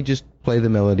first, let me just play the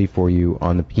melody for you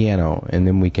on the piano, and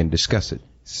then we can discuss it.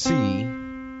 C,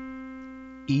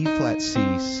 E flat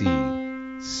C, C,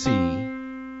 C,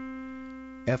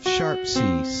 F sharp C,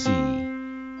 C,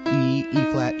 E,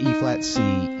 E flat, C,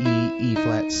 E, E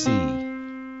flat, C,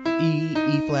 E,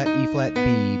 E flat, B, B flat,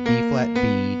 B,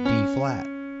 D flat.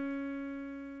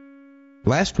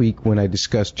 Last week, when I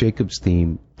discussed Jacob's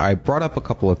theme, I brought up a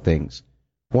couple of things.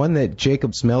 One, that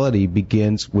Jacob's melody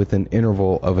begins with an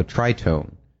interval of a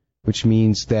tritone, which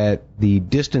means that the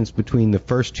distance between the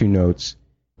first two notes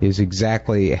is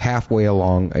exactly halfway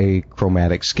along a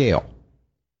chromatic scale.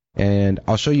 And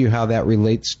I'll show you how that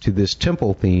relates to this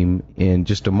temple theme in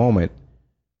just a moment.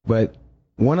 But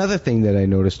one other thing that I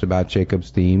noticed about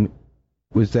Jacob's theme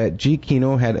was that G.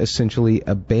 Kino had essentially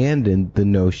abandoned the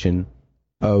notion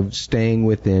of staying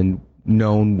within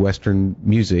known Western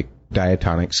music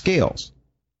diatonic scales.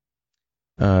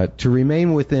 To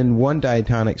remain within one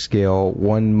diatonic scale,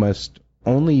 one must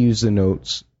only use the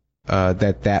notes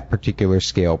that particular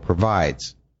scale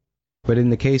provides. But in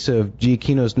the case of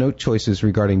Giacchino's note choices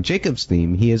regarding Jacob's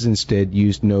theme, he has instead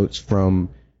used notes from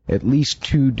at least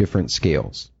 2 different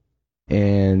scales.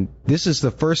 And this is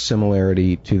the first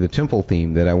similarity to the temple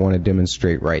theme that I want to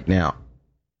demonstrate right now.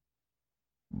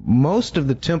 Most of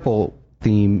the temple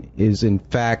theme is in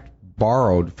fact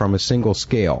borrowed from a single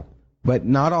scale, but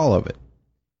not all of it.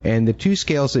 And the 2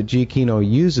 scales that Giacchino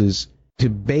uses to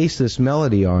base this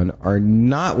melody on are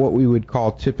not what we would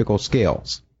call typical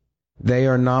scales. They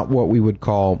are not what we would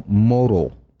call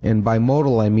modal. And by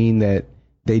modal, I mean that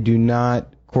they do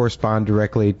not correspond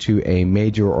directly to a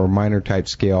major or minor type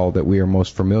scale that we are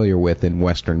most familiar with in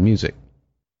Western music.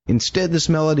 Instead, this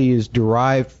melody is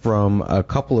derived from a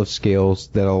couple of scales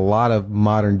that a lot of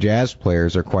modern jazz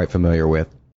players are quite familiar with.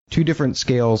 2 different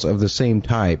scales of the same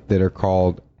type that are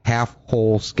called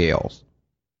half-whole scales.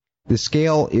 The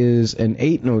scale is an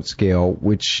 8-note scale,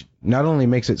 which not only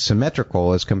makes it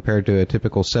symmetrical as compared to a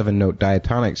typical 7-note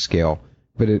diatonic scale,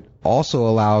 but it also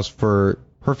allows for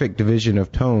perfect division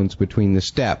of tones between the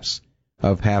steps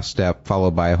of half step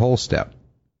followed by a whole step.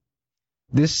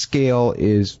 This scale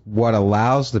is what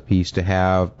allows the piece to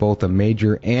have both a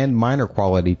major and minor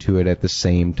quality to it at the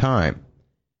same time.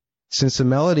 Since the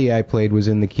melody I played was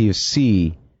in the key of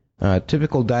C,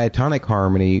 typical diatonic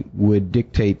harmony would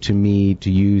dictate to me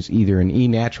to use either an E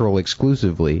natural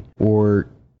exclusively or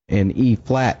an E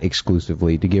flat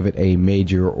exclusively to give it a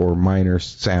major or minor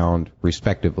sound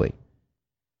respectively.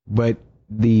 But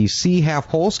the C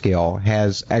half-whole scale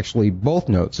has actually both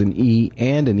notes, an E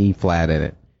and an E flat in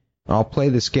it. I'll play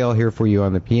the scale here for you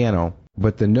on the piano,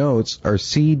 but the notes are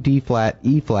C, D flat,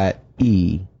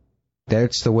 E.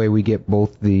 That's the way we get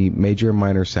both the major and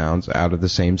minor sounds out of the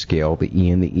same scale, the E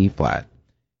and the E flat.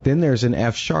 Then there's an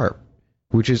F sharp,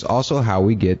 which is also how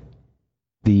we get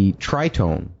the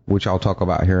tritone, which I'll talk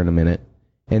about here in a minute,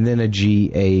 and then a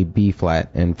G, A, B flat,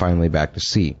 and finally back to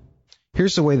C.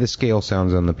 Here's the way the scale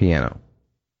sounds on the piano.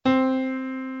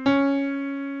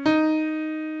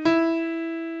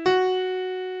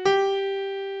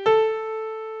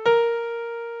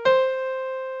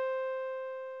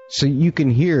 So you can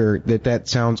hear that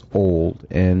sounds old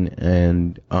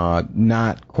and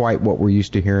not quite what we're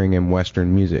used to hearing in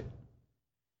Western music.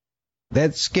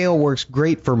 That scale works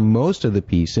great for most of the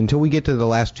piece until we get to the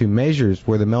last 2 measures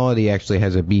where the melody actually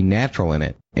has a B natural in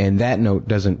it, and that note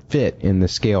doesn't fit in the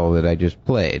scale that I just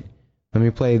played. Let me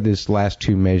play this last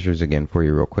 2 measures again for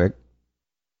you real quick.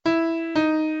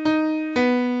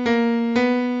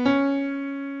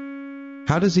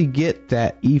 How does he get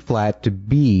that E flat to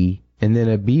B and then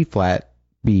a B flat,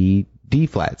 B, D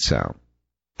flat sound?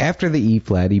 After the E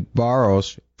flat, he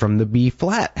borrows from the B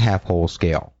flat half-whole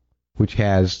scale, which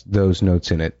has those notes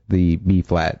in it, the B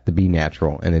flat, the B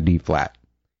natural, and the D flat.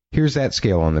 Here's that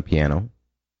scale on the piano.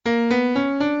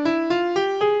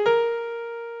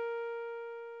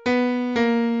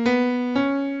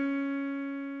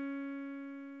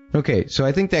 Okay, so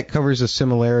I think that covers a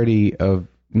similarity of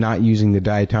not using the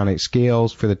diatonic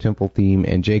scales for the temple theme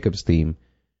and Jacob's theme.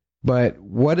 But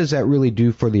what does that really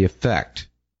do for the effect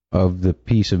of the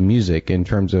piece of music in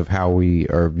terms of how we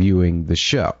are viewing the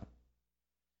show?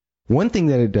 One thing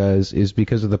that it does is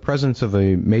because of the presence of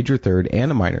a major third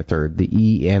and a minor third, the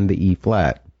E and the E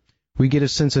flat, we get a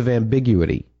sense of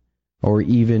ambiguity or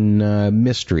even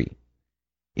mystery.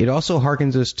 It also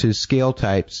harkens us to scale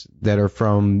types that are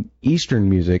from Eastern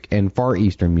music and Far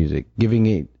Eastern music, giving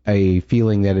it a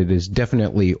feeling that it is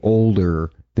definitely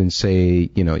older than, say,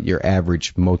 your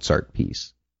average Mozart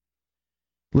piece.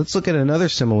 Let's look at another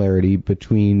similarity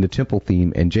between the temple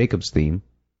theme and Jacob's theme.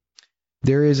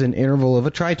 There is an interval of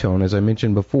a tritone, as I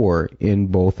mentioned before, in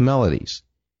both melodies.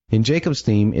 In Jacob's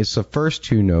theme, it's the first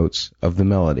 2 notes of the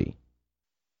melody.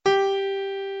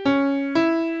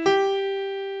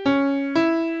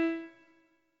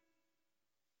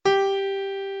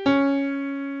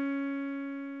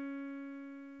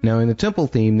 Now, in the temple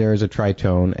theme, there is a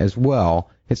tritone as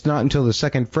well. It's not until the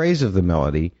second phrase of the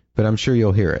melody, but I'm sure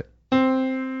you'll hear it.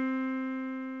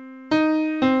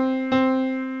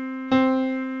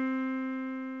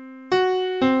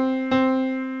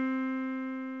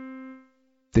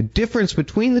 The difference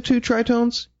between the 2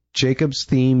 tritones? Jacob's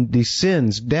theme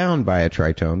descends down by a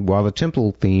tritone, while the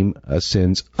temple theme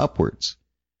ascends upwards.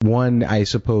 One, I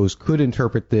suppose, could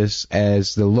interpret this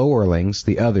as the lowerlings,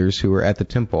 the others who are at the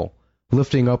temple,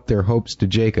 lifting up their hopes to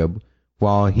Jacob,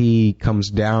 while he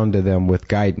comes down to them with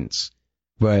guidance.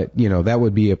 But, that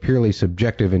would be a purely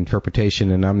subjective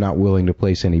interpretation, and I'm not willing to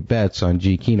place any bets on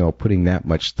G. Kino putting that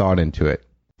much thought into it.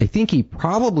 I think he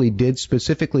probably did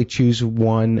specifically choose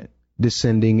one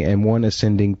descending and one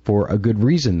ascending for a good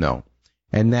reason, though,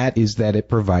 and that is that it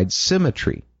provides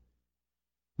symmetry.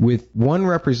 With one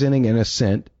representing an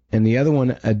ascent and the other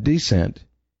one a descent,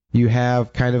 you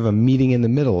have kind of a meeting in the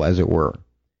middle, as it were.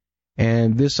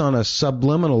 And this on a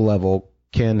subliminal level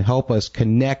can help us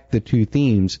connect the two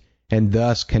themes and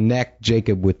thus connect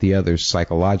Jacob with the others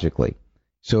psychologically.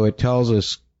 So it tells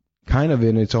us kind of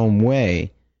in its own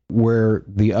way where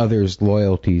the others'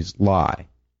 loyalties lie.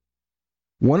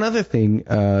 One other thing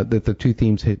that the two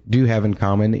themes do have in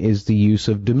common is the use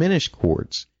of diminished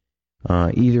chords.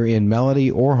 Either in melody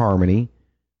or harmony,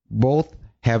 both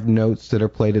have notes that are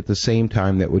played at the same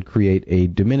time that would create a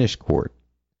diminished chord.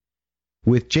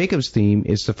 With Jacob's theme,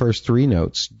 it's the first three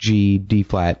notes, G, D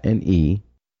flat, and E.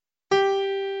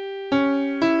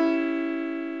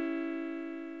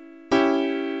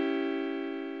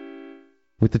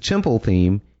 With the temple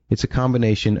theme, it's a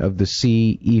combination of the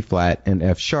C, E flat, and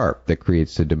F sharp that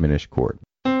creates the diminished chord.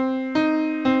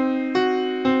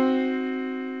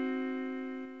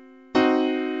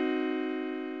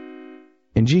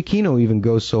 And G. Kino even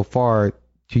goes so far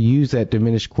to use that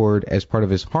diminished chord as part of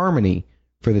his harmony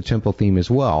for the temple theme as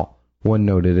well, one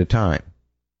note at a time.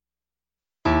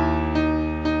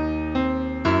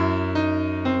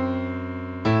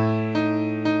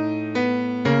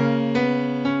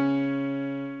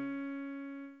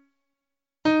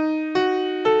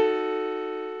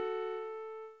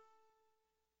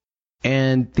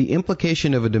 And the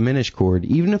implication of a diminished chord,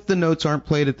 even if the notes aren't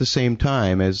played at the same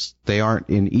time, as they aren't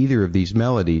in either of these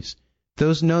melodies,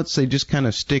 those notes, they just kind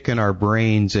of stick in our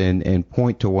brains and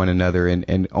point to one another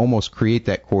and almost create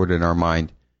that chord in our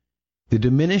mind. The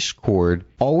diminished chord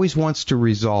always wants to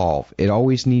resolve. It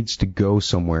always needs to go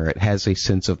somewhere. It has a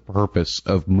sense of purpose,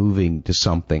 of moving to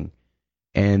something.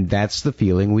 And that's the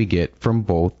feeling we get from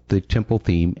both the temple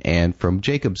theme and from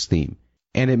Jacob's theme.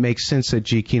 And it makes sense that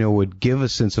G. Kino would give a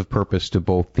sense of purpose to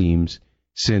both themes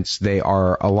since they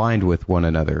are aligned with one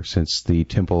another, since the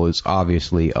temple is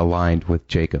obviously aligned with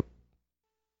Jacob.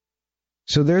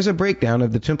 So there's a breakdown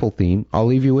of the temple theme. I'll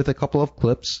leave you with a couple of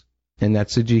clips, and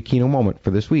that's the G. Kino moment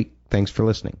for this week. Thanks for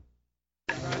listening.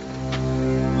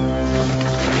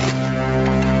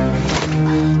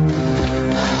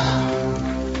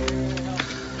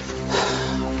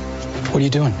 What are you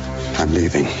doing? I'm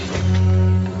leaving.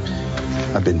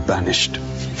 I've been banished.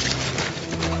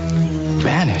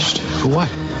 Banished? For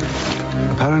what?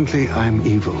 Apparently, I'm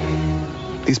evil.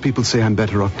 These people say I'm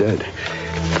better off dead.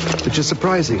 Which is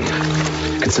surprising,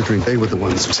 considering they were the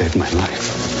ones who saved my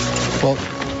life. Well,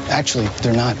 actually,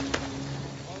 they're not.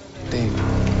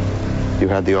 You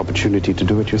had the opportunity to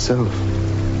do it yourself.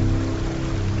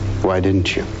 Why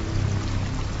didn't you?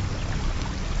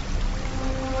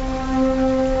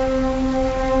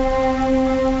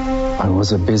 I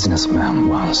was a businessman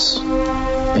once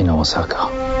in Osaka.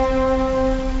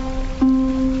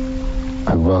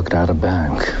 I worked at a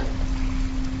bank.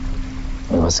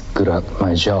 I was good at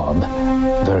my job,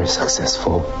 very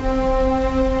successful.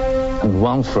 And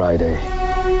one Friday,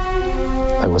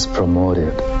 I was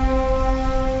promoted.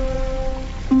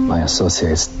 My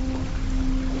associates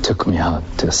took me out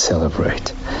to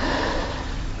celebrate.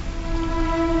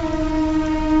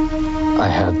 I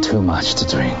had too much to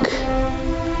drink.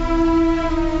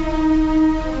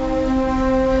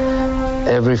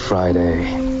 Every Friday,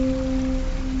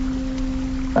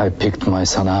 I picked my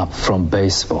son up from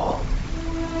baseball.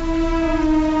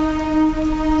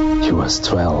 He was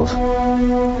 12.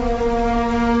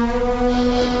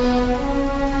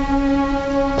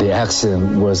 The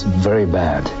accident was very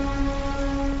bad.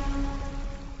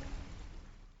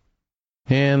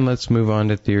 And let's move on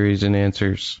to theories and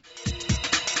answers.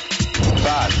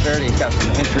 Bob, Verdi's got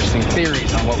some interesting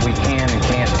theories on what we can and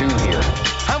can't do here.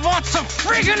 I want some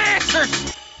friggin'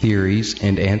 answers! Theories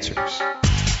and answers.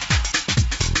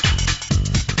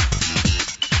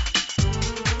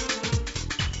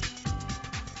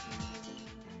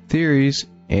 Theories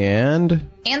and...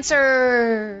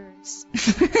 Answers!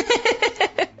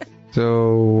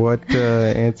 So, what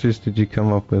answers did you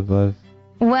come up with, Les?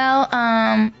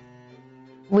 Well,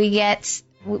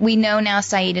 we know now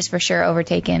Saeed is for sure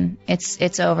overtaken.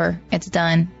 It's over. It's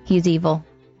done. He's evil.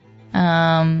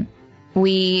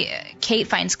 Kate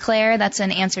finds Claire. That's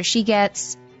an answer she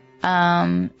gets.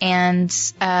 And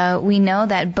we know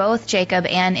that both Jacob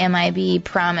and MIB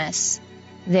promise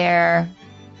their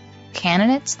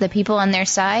candidates, the people on their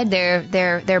side,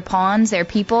 their pawns, their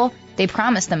people, they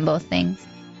promise them both things.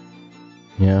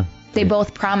 Yeah. They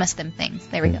both promise them things.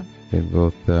 There we go. They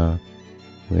both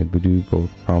They do both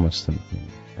promise them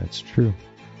things. That's true.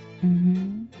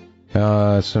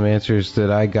 Some answers that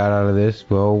I got out of this.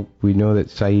 Well, we know that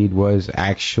Saeed was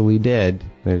actually dead.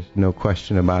 There's no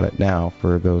question about it now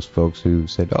for those folks who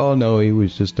said, oh, no, he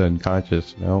was just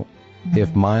unconscious. No.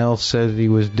 If Miles says he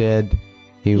was dead,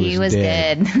 he was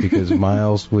dead. Because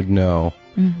Miles would know.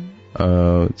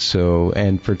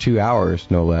 And for 2 hours,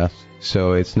 no less.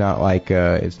 So it's not like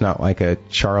a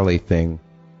Charlie thing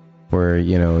where,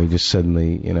 you know, he just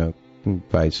suddenly, you know,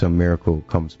 by some miracle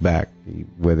comes back,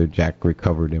 whether Jack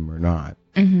recovered him or not.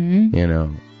 You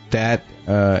know, that,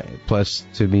 plus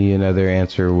to me another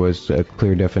answer was a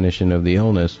clear definition of the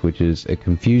illness, which is a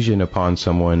confusion upon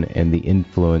someone and the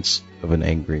influence of an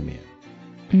angry man.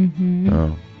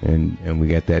 And we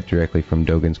got that directly from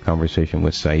Dogen's conversation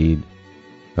with Saeed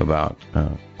about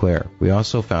Claire. We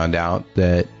also found out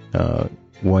that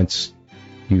once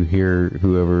you hear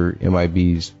whoever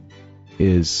MIB's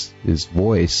is his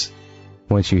voice,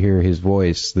 once you hear his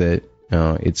voice, that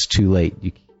it's too late.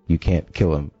 You can't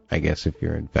kill him, I guess, if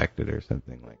you're infected or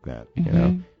something like that. You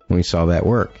know, when we saw that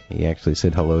work, he actually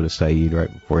said hello to Saeed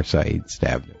right before Saeed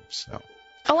stabbed him. So.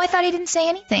 Oh, I thought he didn't say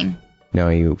anything. No,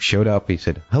 he showed up. He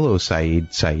said hello,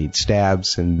 Saeed. Saeed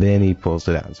stabs, and then he pulls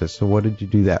it out and says, "So what did you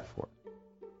do that for?"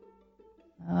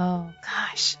 Oh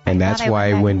gosh. And that's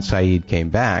why when Saeed came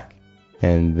back,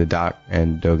 and the doc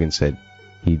and Dogen said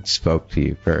he spoke to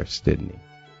you first, didn't he?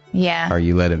 Yeah. Or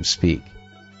you let him speak.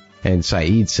 And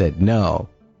Saeed said no,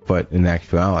 but in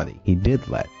actuality, he did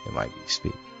let MIB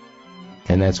speak.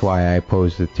 And that's why I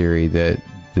posed the theory that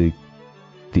the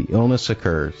illness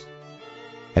occurs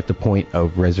at the point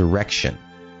of resurrection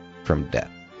from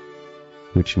death,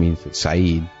 which means that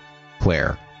Saeed,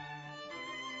 Claire,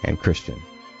 and Christian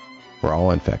were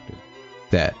all infected,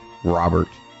 that Robert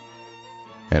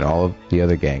and all of the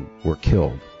other gang were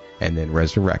killed and then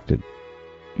resurrected.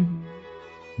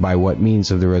 By what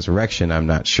means of the resurrection, I'm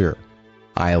not sure.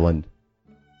 Island,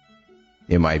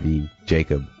 MIB,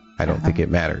 Jacob, I don't think it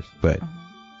matters. But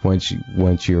once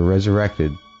you're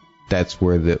resurrected, that's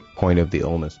where the point of the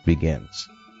illness begins.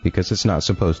 Because it's not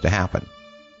supposed to happen.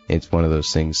 It's one of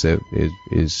those things that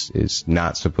is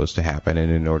not supposed to happen.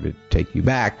 And in order to take you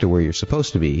back to where you're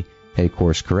supposed to be, a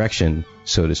course correction,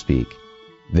 so to speak,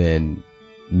 then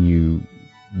you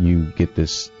get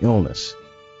this illness.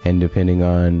 And depending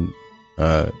on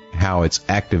how it's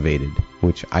activated,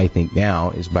 which I think now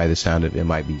is by the sound of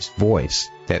MIB's voice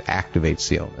that activates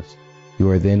the illness, you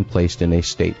are then placed in a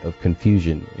state of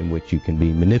confusion in which you can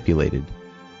be manipulated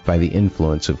by the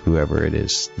influence of whoever it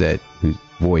is whose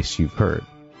voice you've heard.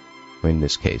 In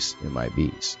this case,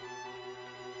 MIB's.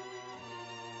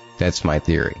 That's my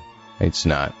theory. It's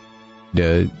not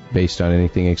based on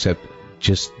anything except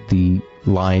just the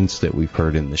lines that we've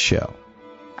heard in the show.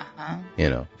 You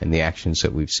know, and the actions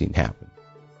that we've seen happen.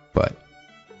 But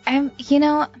you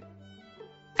know,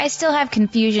 I still have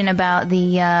confusion about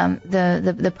the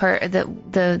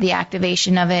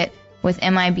activation of it with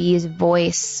MIB's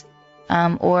voice,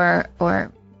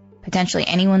 or potentially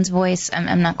anyone's voice.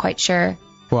 I'm not quite sure.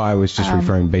 Well, I was just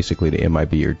referring basically to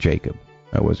MIB or Jacob.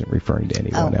 I wasn't referring to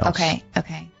anyone else. Okay.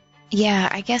 Yeah,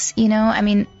 I guess, you know, I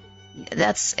mean,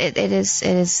 it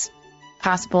is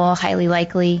possible, highly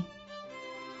likely.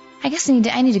 I guess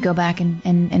I need to go back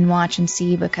and watch and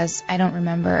see, because I don't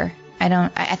remember.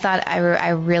 I thought I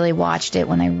really watched it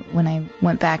when I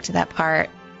went back to that part,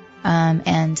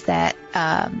 and that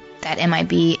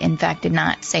MIB in fact did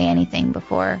not say anything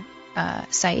before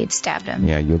Saeed stabbed him.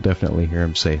 Yeah, you'll definitely hear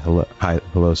him say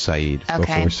hello, Saeed,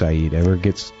 before Saeed ever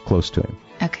gets close to him.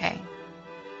 Okay.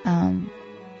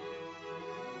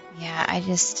 Yeah, I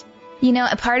just, you know,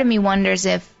 a part of me wonders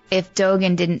if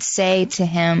Dogen didn't say to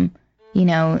him, you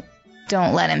know,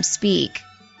 don't let him speak,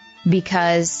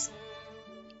 because,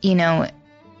 you know,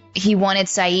 he wanted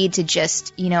Saeed to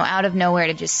just, you know, out of nowhere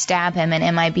to just stab him,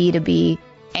 and MIB to be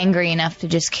angry enough to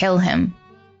just kill him,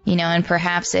 you know. And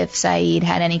perhaps if Saeed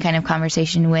had any kind of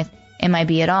conversation with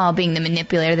MIB at all, being the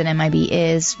manipulator that MIB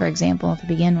is, for example, to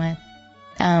begin with,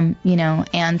 you know,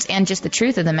 and just the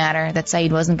truth of the matter, that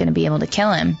Saeed wasn't going to be able to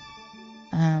kill him,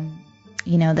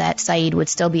 you know, that Saeed would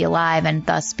still be alive and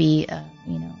thus be,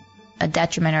 you know, a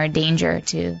detriment or a danger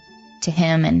to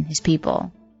him and his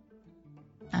people.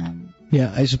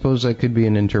 Yeah, I suppose that could be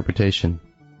an interpretation.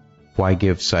 Why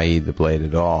give Saeed the blade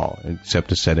at all, except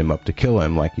to set him up to kill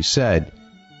him, like you said?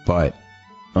 But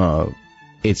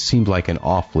it seemed like an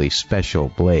awfully special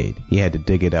blade. He had to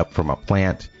dig it up from a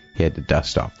plant. He had to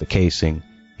dust off the casing.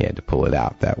 He had to pull it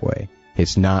out that way.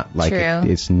 It's not like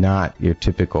it's not your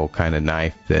typical kind of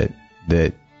knife that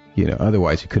you know.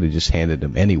 Otherwise, you could have just handed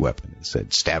him any weapon and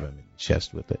said, "Stab him in the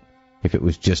chest with it." If it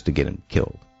was just to get him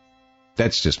killed,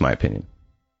 that's just my opinion.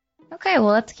 Okay,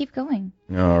 well, let's keep going.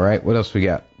 All right, what else we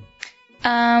got?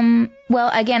 Well,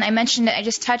 again, I mentioned it. I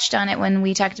just touched on it when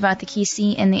we talked about the key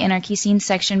scene in the inner key scene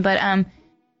section, but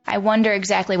I wonder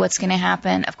exactly what's going to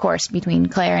happen, of course, between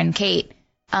Claire and Kate.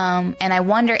 And I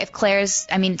wonder if Claire's,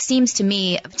 I mean, it seems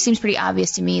pretty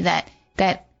obvious to me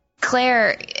that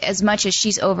Claire, as much as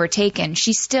she's overtaken,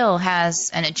 she still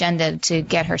has an agenda to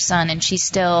get her son, and she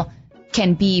still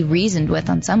can be reasoned with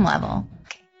on some level.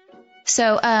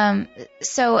 So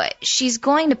she's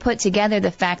going to put together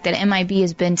the fact that MIB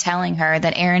has been telling her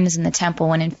that Aaron is in the temple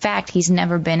when in fact he's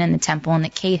never been in the temple and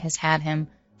that Kate has had him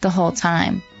the whole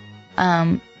time.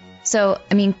 So,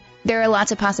 I mean, there are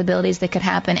lots of possibilities that could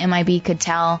happen. MIB could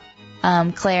tell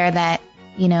Claire that,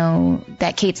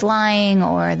 that Kate's lying,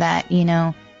 or that,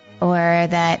 or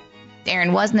that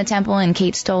Aaron was in the temple and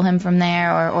Kate stole him from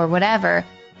there, or whatever.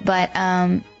 But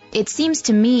it seems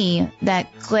to me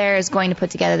that Claire is going to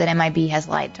put together that MIB has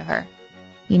lied to her,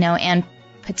 and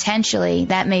potentially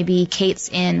that may be Kate's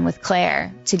in with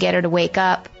Claire to get her to wake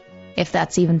up, if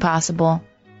that's even possible.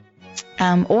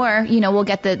 Or, we'll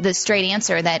get the straight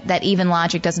answer that even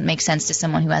logic doesn't make sense to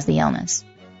someone who has the illness.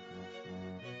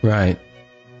 Right.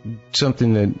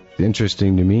 Something that's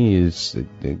interesting to me is,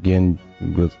 again,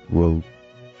 will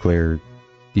Claire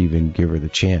even give her the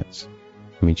chance?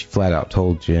 I mean, she flat out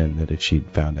told Jen that if she'd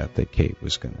found out that Kate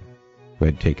who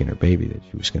had taken her baby, that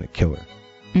she was going to kill her.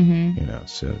 Mm-hmm.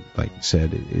 So like you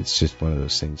said, it's just one of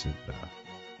those things that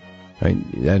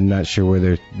I'm not sure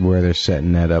where they're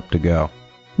setting that up to go.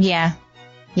 Yeah,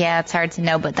 it's hard to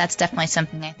know, but that's definitely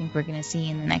something I think we're going to see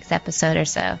in the next episode or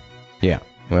so. Yeah,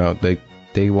 well,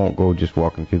 they won't go just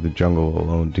walking through the jungle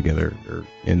alone together, or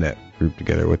in that group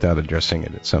together, without addressing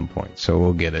it at some point. So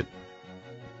we'll get it.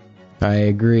 I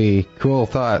agree. Cool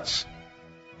thoughts.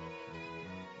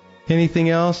 Anything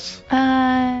else?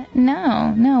 No.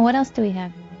 What else do we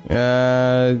have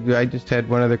here? I just had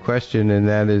one other question, and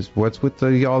that is, what's with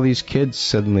all these kids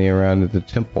suddenly around at the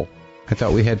temple? I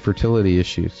thought we had fertility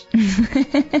issues.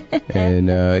 And,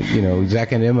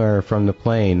 Zach and Emma are from the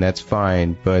plane. That's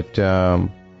fine. But, Donald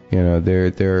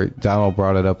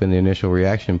brought it up in the Initial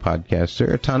Reaction podcast. There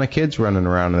are a ton of kids running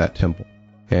around in that temple.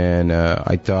 And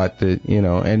I thought that,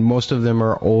 and most of them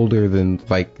are older than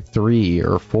like 3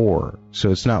 or 4.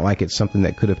 So it's not like it's something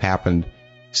that could have happened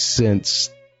since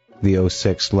the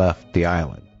 06 left the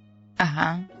island.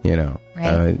 Uh-huh.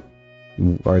 Right.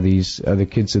 Are these other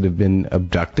kids that have been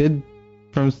abducted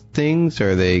from things?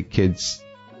 Are they kids?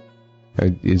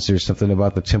 Is there something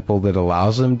about the temple that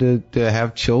allows them to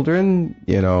have children?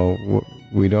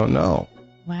 We don't know.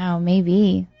 Wow,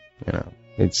 maybe.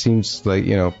 It seems like,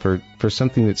 for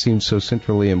something that seems so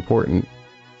centrally important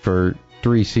for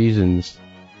 3 seasons,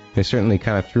 they certainly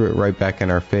kind of threw it right back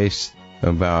in our face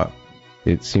about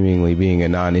it seemingly being a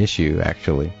non-issue,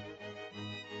 actually.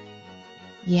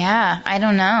 Yeah, I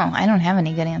don't know. I don't have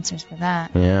any good answers for that.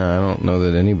 Yeah, I don't know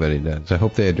that anybody does. I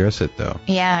hope they address it, though.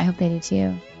 Yeah, I hope they do,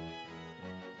 too.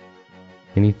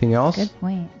 Anything else? Good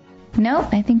point. Nope,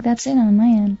 I think that's it on my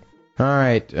end. All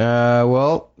right.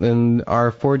 Well, in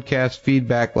our Fordcast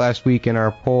feedback last week in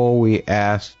our poll, we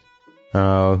asked,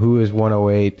 who is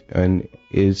 108 and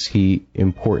is he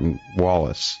important,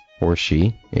 Wallace or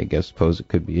she? I suppose it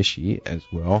could be a she as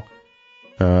well.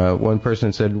 One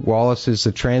person said Wallace is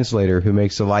the translator who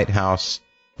makes the lighthouse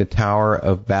the Tower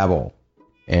of Babel.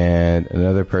 And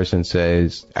another person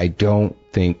says, I don't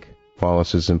think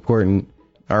Wallace is important.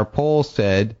 Our poll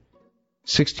said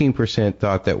 16%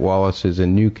 thought that Wallace is a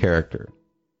new character.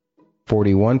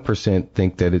 41%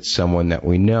 think that it's someone that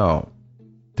we know.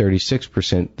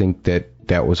 36% think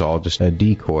that was all just a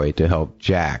decoy to help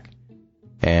Jack.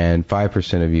 And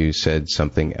 5% of you said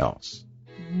something else.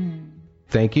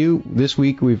 Thank you. This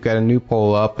week we've got a new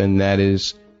poll up, and that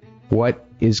is, what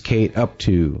is Kate up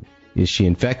to? Is she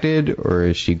infected, or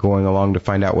is she going along to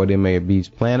find out what MIB's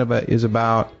plan is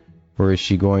about? Or is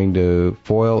she going to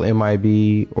foil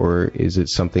MIB, or is it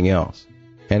something else?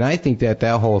 And I think that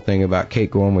whole thing about Kate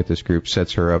going with this group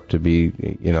sets her up to be,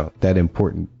 that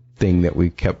important thing that we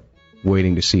kept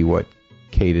waiting to see what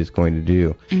Kate is going to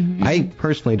do. Mm-hmm. I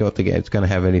personally don't think it's going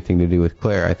to have anything to do with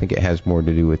Claire. I think it has more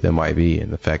to do with MIB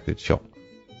and the fact that she'll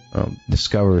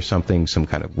discover something, some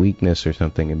kind of weakness or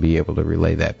something, and be able to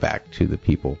relay that back to the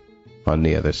people on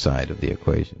the other side of the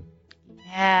equation.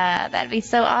 Yeah, that'd be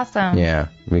so awesome. Yeah,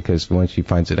 because once she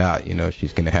finds it out,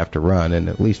 she's going to have to run, and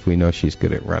at least we know she's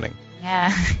good at running.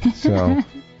 Yeah. So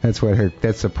that's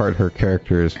the part her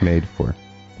character is made for.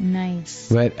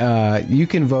 Nice. But you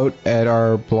can vote at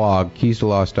our blog,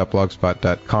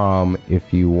 keystolost.blogspot.com,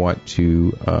 if you want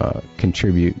to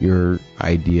contribute your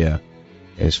idea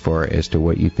as far as to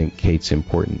what you think Kate's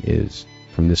importance is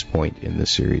from this point in the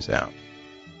series out.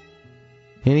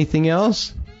 Anything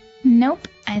else? Nope.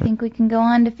 I think we can go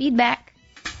on to feedback.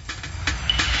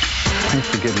 Thanks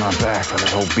for getting my back on that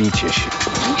whole beach issue.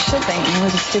 You should think it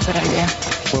was a stupid idea.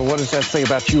 Well, what does that say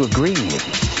about you agreeing with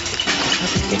me?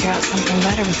 Let's figure out something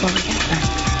better before we get there.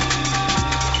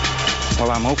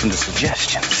 Well, I'm open to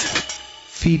suggestions.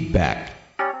 Feedback.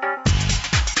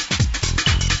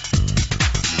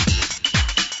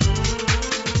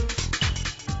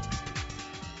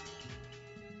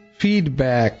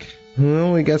 Feedback.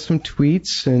 Well, we got some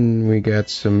tweets and we got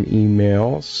some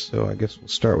emails, so I guess we'll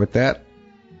start with that.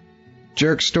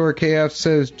 Jerk Store KF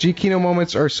says, G-Kino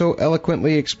moments are so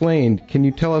eloquently explained. Can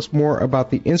you tell us more about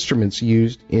the instruments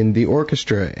used in the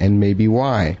orchestra and maybe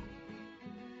why?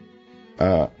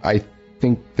 I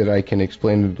think that I can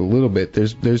explain it a little bit.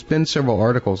 There's been several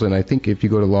articles, and I think if you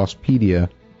go to Lostpedia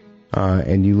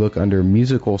and you look under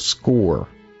musical score,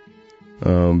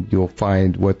 you'll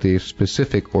find what the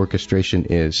specific orchestration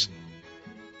is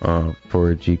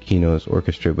for G-Kino's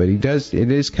orchestra. But it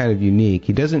is kind of unique.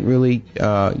 He doesn't really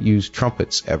use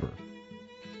trumpets ever.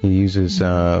 He uses,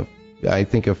 I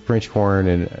think, a French horn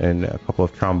and a couple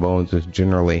of trombones is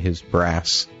generally his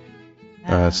brass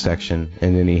section.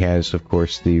 And then he has, of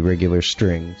course, the regular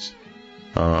strings.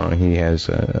 He has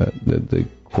the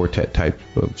quartet type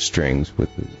of strings with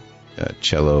the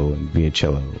cello and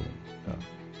violoncello,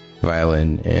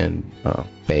 violin and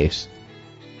bass.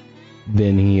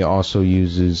 Then he also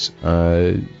uses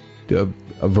a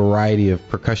variety of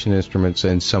percussion instruments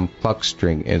and some pluck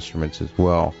string instruments as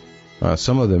well.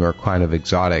 Some of them are kind of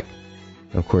exotic.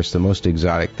 Of course, the most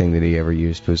exotic thing that he ever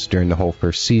used was during the whole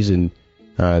first season.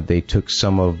 They took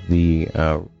some of the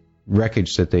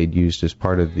wreckage that they'd used as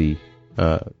part of the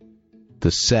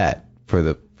set for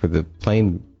the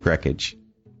plane wreckage,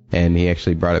 and he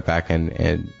actually brought it back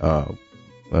and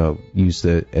used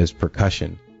it as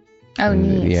percussion. Oh,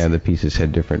 neat. Yeah, the pieces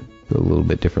had a little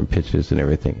bit different pitches and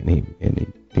everything, and he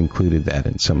included that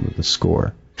in some of the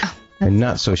score. Oh, I'm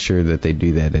not so sure that they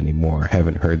do that anymore. I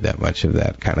haven't heard that much of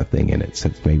that kind of thing in it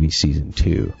since maybe season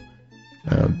 2.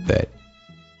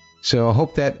 So I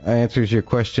hope that answers your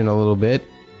question a little bit.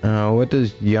 What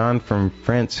does Jan from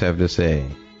France have to say?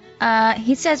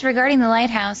 He says, regarding the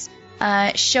lighthouse,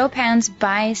 Chopin's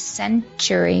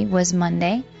Bicentenary was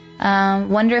Monday.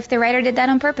 Wonder if the writer did that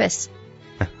on purpose.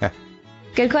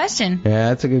 Good question. Yeah,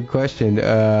 that's a good question.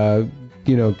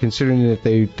 Considering that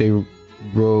they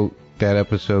wrote that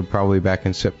episode probably back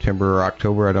in September or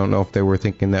October, I don't know if they were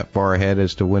thinking that far ahead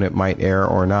as to when it might air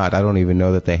or not. I don't even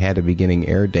know that they had a beginning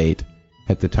air date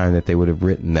at the time that they would have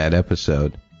written that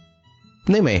episode.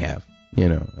 They may have. I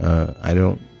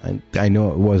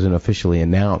know it wasn't officially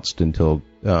announced until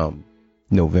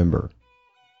November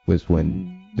was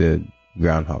when the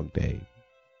Groundhog Day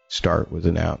start was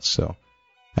announced, so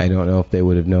I don't know if they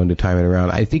would have known to time it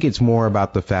around. I think it's more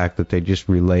about the fact that they're just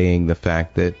relaying the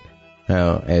fact that,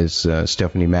 as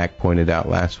Stephanie Mack pointed out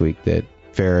last week, that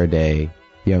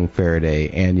young Faraday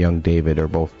and young David are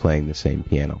both playing the same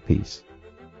piano piece,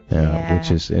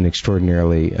 which is an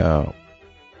extraordinarily,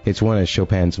 it's one of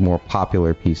Chopin's more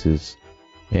popular pieces,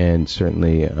 and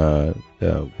certainly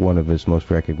one of his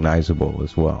most recognizable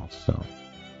as well. So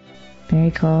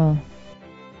very cool.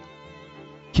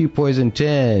 Q Poison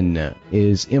 10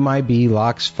 is MIB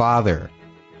Locke's father,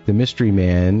 the mystery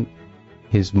man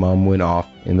his mom went off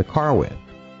in the car with.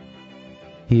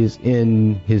 He is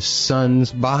in his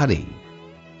son's body.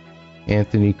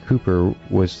 Anthony Cooper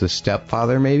was the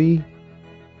stepfather, maybe?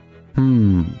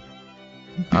 I'm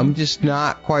just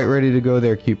not quite ready to go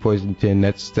there, Q Poison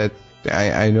 10.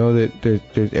 I know that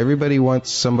there's everybody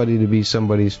wants somebody to be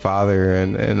somebody's father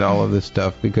and all of this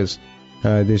stuff because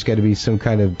there's got to be some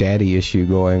kind of daddy issue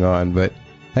going on. But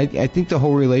I think the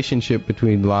whole relationship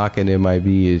between Locke and MIB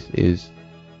is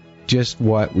just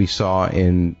what we saw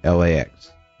in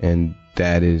LAX. And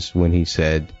that is when he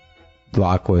said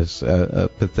Locke was a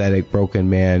pathetic, broken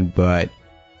man, but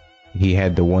he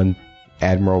had the one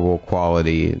admirable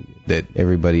quality that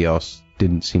everybody else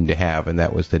didn't seem to have, and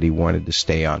that was that he wanted to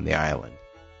stay on the island.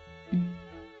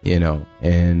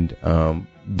 And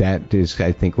that is,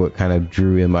 I think, what kind of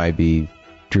drew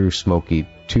Smokey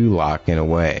to Locke in a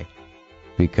way,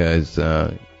 because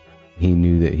he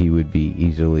knew that he would be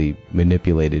easily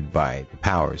manipulated by the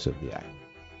powers of the island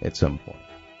at some point.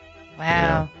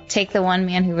 Wow. Take the one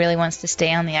man who really wants to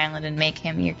stay on the island and make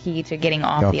him your key to getting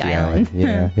off the island.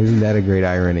 Yeah, isn't that a great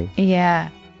irony? Yeah,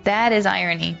 that is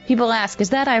irony. People ask, is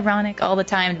that ironic all the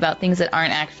time about things that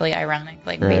aren't actually ironic,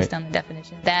 based on the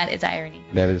definition? That is irony.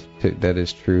 That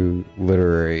is true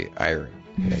literary irony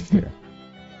right there.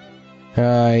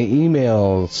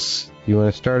 Emails. You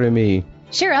want to start or me?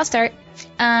 Sure, I'll start.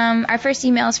 Our first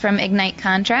email is from Ignite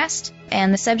Contrast,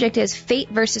 and the subject is Fate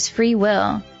versus Free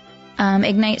Will.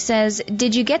 Ignite says,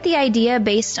 did you get the idea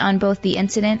based on both the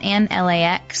incident and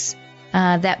LAX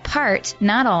that part,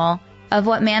 not all, of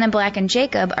what Man in Black and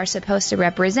Jacob are supposed to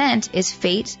represent is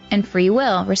fate and free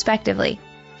will, respectively?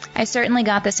 I certainly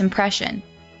got this impression.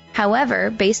 However,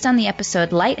 based on the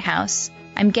episode Lighthouse,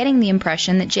 I'm getting the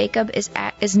impression that Jacob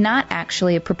is not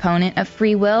actually a proponent of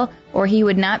free will, or he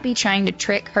would not be trying to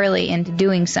trick Hurley into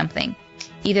doing something.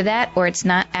 Either that, or it's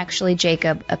not actually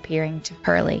Jacob appearing to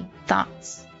Hurley.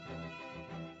 Thoughts?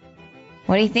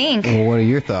 What do you think? Well, what are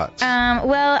your thoughts?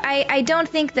 Well, I don't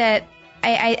think that...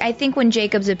 I think when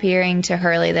Jacob's appearing to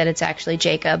Hurley that it's actually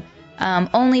Jacob.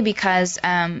 Only because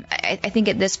I think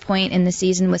at this point in the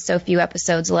season with so few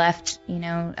episodes left,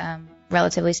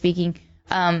 relatively speaking,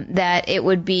 that it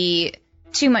would be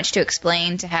too much to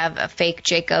explain to have a fake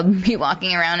Jacob be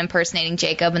walking around impersonating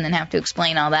Jacob and then have to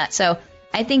explain all that. So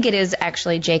I think it is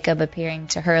actually Jacob appearing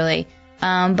to Hurley.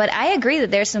 But I agree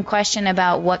that there's some question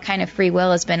about what kind of free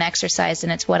will has been exercised,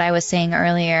 and it's what I was saying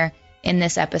earlier in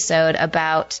this episode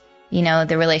about,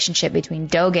 the relationship between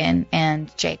Dogen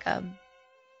and Jacob.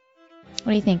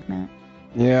 What do you think, Matt?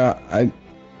 Yeah,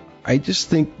 I just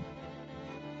think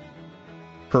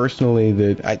personally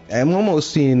that I'm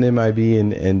almost seeing MIB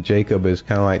and Jacob as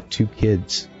kind of like two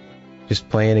kids just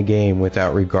playing a game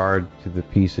without regard to the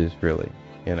pieces, really.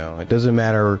 It doesn't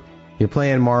matter. You're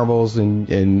playing marbles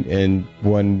and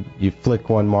one, you flick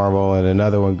one marble and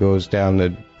another one goes down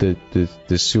the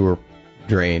sewer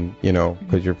drain,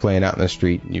 because you're playing out in the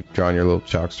street and you've drawn your little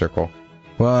chalk circle.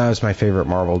 Well, that was my favorite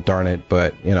marble, darn it,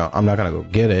 but, I'm not going to go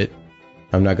get it.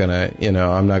 I'm not going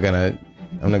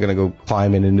to go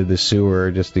climbing into the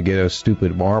sewer just to get a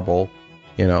stupid marble.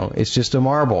 It's just a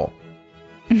marble.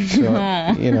 So,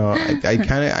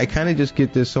 I kind of just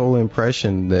get this whole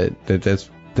impression that's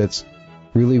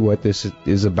really what this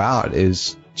is about,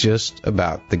 is just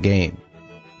about the game.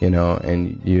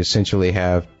 And you essentially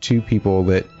have two people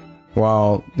that,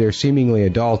 while they're seemingly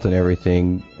adult and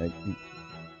everything,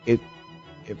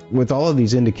 with all of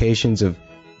these indications of,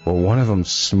 well, one of them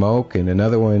smoke and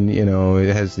another one,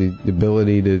 it has the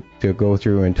ability to go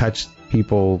through and touch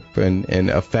people and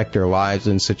affect their lives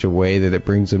in such a way that it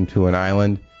brings them to an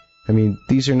island. I mean,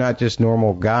 these are not just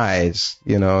normal guys,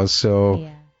 so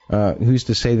who's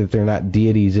to say that they're not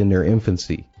deities in their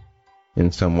infancy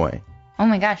in some way? Oh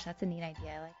my gosh, that's a neat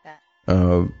idea. I like that.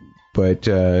 But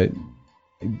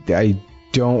I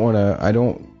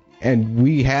don't, and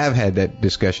we have had that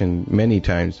discussion many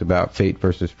times about fate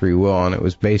versus free will, and it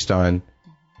was based on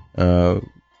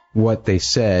what they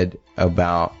said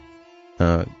about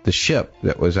the ship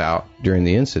that was out during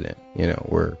the incident,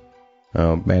 where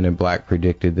Man in Black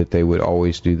predicted that they would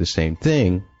always do the same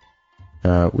thing,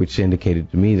 which indicated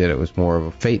to me that it was more of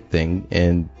a fate thing,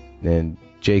 and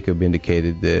Jacob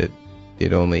indicated that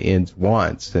it only ends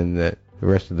once and that the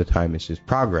rest of the time it's just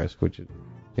progress, which is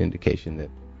an indication that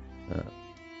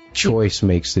choice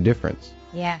makes the difference.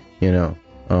 Yeah.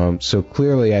 So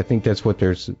clearly I think that's what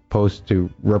they're supposed to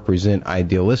represent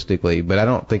idealistically, but I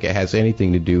don't think it has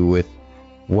anything to do with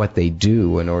what they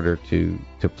do in order to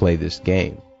play this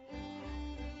game.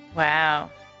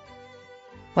 Wow.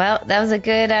 Well, that was a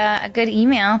good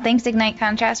email. Thanks, Ignite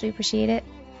Contrast. We appreciate it.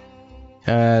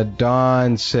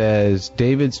 Dawn says,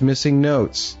 David's missing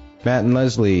notes. Matt and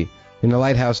Leslie, in the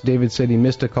Lighthouse, David said he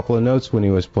missed a couple of notes when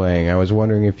he was playing. I was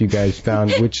wondering if you guys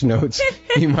found which notes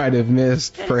he might have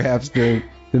missed. Perhaps the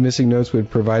missing notes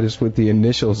would provide us with the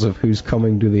initials of who's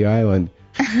coming to the island.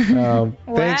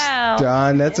 Thanks,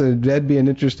 Don. That'd be an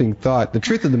interesting thought. The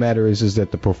truth of the matter is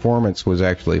that the performance was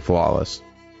actually flawless.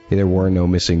 There were no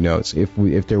missing notes.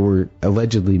 If there were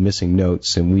allegedly missing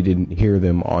notes and we didn't hear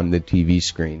them on the TV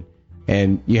screen,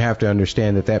 and you have to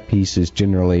understand that piece is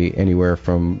generally anywhere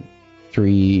from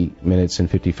 3 minutes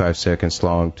and 55 seconds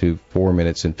long to 4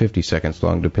 minutes and 50 seconds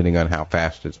long, depending on how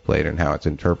fast it's played and how it's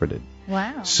interpreted.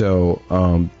 Wow. So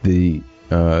the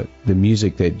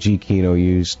music that G. Kino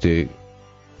used to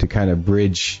kind of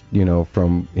bridge,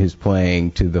 from his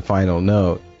playing to the final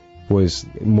note was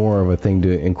more of a thing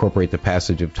to incorporate the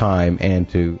passage of time and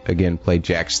to, again, play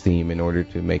Jack's theme in order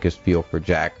to make us feel for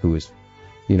Jack, who is,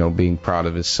 being proud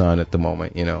of his son at the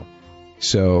moment,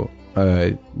 So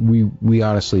we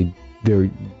honestly,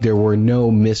 there were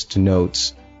no missed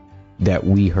notes that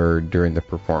we heard during the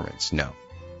performance, no.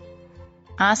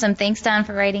 Awesome. Thanks, Don,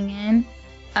 for writing in.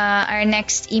 Our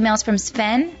next email is from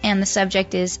Sven, and the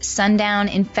subject is Sundown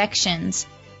Infections.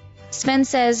 Sven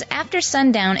says, after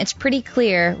Sundown, it's pretty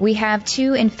clear we have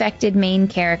two infected main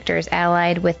characters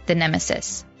allied with the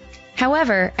Nemesis.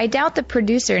 However, I doubt the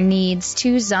producer needs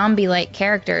two zombie-like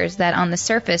characters that on the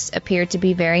surface appear to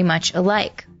be very much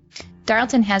alike.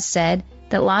 Darlton has said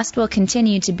that Lost will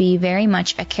continue to be very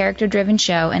much a character-driven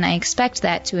show, and I expect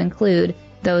that to include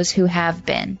those who have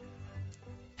been.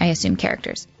 I assume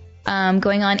characters.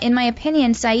 Going on, in my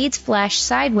opinion, Saeed's flash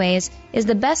sideways is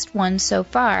the best one so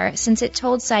far, since it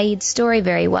told Saeed's story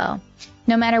very well.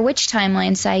 No matter which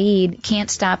timeline, Saeed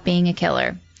can't stop being a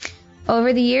killer.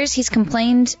 Over the years, he's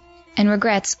complained and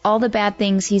regrets all the bad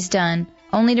things he's done,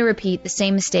 only to repeat the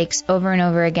same mistakes over and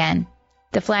over again.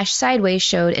 The flash sideways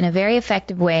showed in a very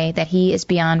effective way that he is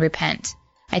beyond repent.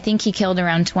 I think he killed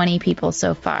around 20 people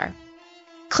so far.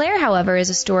 Claire, however, is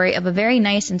a story of a very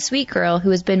nice and sweet girl who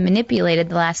has been manipulated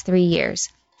the last 3 years.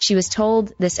 She was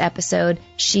told this episode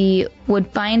she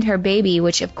would find her baby,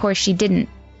 which of course she didn't.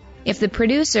 If the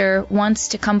producer wants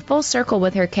to come full circle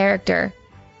with her character,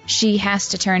 she has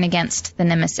to turn against the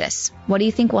nemesis. What do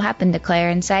you think will happen to Claire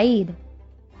and Saeed?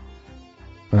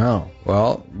 Oh,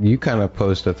 well, you kind of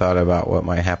posed a thought about what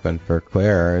might happen for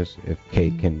Claire if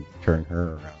Kate can turn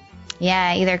her around.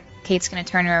 Yeah, either Kate's going to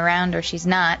turn her around or she's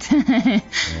not.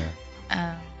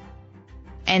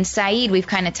 And Saeed, we've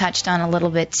kind of touched on a little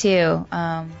bit too.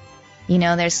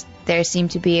 There seem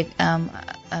to be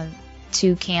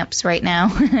two camps right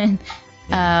now.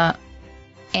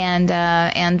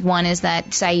 And one is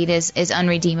that Saeed is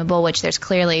unredeemable, which there's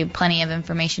clearly plenty of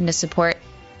information to support.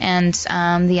 And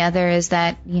the other is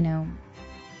that,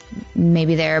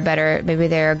 maybe there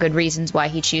are good reasons why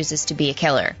he chooses to be a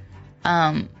killer.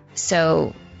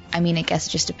 So, I guess it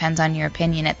just depends on your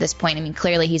opinion at this point.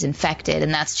 Clearly he's infected,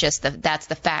 and that's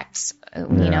the facts.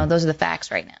 Yeah. Those are the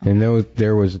facts right now. And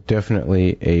there was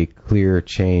definitely a clear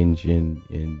change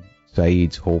in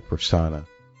Saeed's whole persona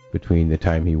between the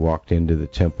time he walked into the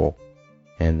temple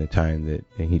and the time that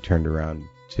he turned around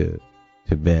to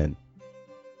Ben.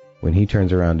 When he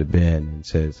turns around to Ben and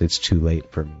says, "It's too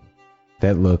late for me,"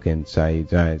 that look in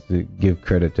Saeed's eyes, give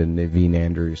credit to Naveen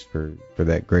Andrews for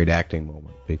that great acting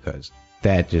moment, because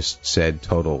that just said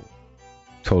total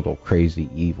crazy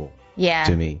evil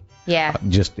to me. Yeah.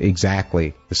 Just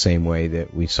exactly the same way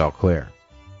that we saw Claire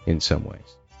in some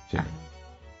ways to me.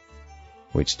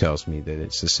 Which tells me that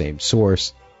it's the same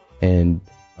source. And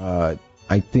I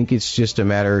think it's just a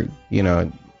matter,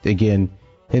 again,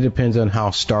 it depends on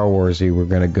how Star Wars-y we're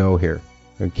going to go here.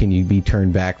 Can you be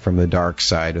turned back from the dark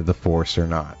side of the Force or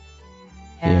not?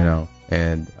 Yeah.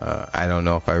 And I don't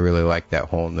know if I really like that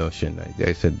whole notion.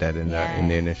 I said that in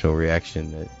the initial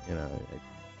reaction that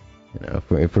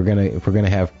if we're gonna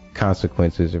have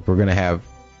consequences, if we're gonna have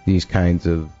these kinds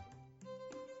of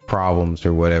problems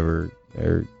or whatever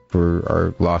for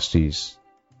our losties,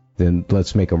 then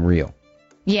let's make them real.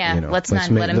 Yeah, let's not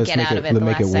let him get out of it. Let's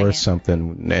make it worth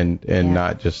something and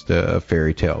not just a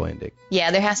fairy tale ending.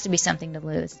 Yeah, there has to be something to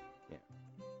lose. Yeah.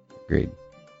 Agreed.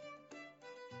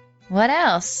 What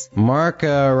else? Mark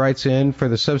writes in for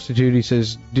the substitute. He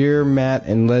says, "Dear Matt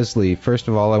and Leslie, first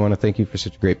of all, I want to thank you for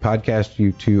such a great podcast.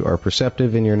 You two are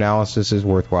perceptive and your analysis is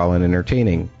worthwhile and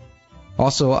entertaining.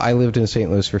 Also, I lived in St.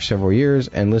 Louis for several years,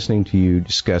 and listening to you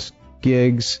discuss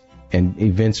gigs and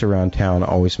events around town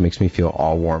always makes me feel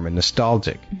all warm and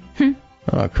nostalgic."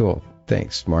 Oh, cool.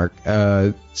 Thanks, Mark.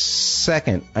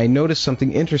 Second, I noticed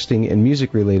something interesting and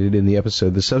music-related in the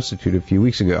episode The Substitute a few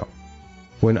weeks ago.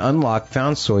 When Unlock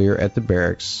found Sawyer at the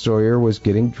barracks, Sawyer was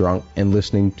getting drunk and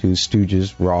listening to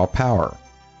Stooges' Raw Power.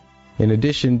 In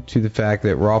addition to the fact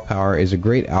that Raw Power is a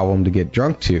great album to get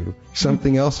drunk to,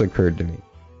 something else occurred to me.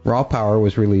 Raw Power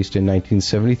was released in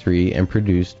 1973 and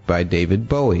produced by David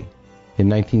Bowie. In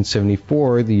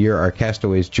 1974, the year our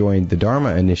castaways joined the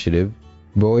Dharma Initiative,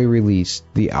 Bowie released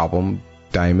the album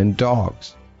Diamond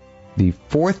Dogs. The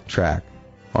fourth track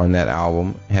on that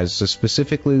album has a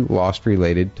specifically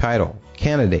Lost-related title,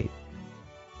 Candidate.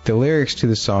 The lyrics to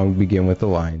the song begin with the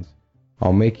lines,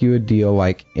 "I'll make you a deal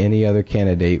like any other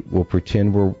candidate. We'll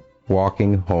pretend we're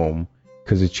walking home,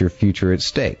 'cause it's your future at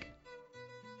stake."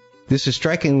 This is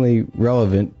strikingly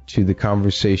relevant to the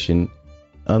conversation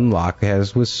Unlock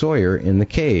has with Sawyer in the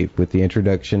cave with the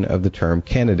introduction of the term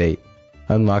candidate.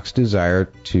 Unlock's desire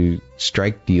to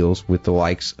strike deals with the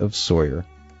likes of Sawyer,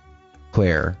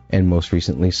 Claire, and most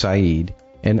recently Saeed,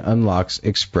 and Unlock's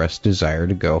expressed desire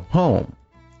to go home.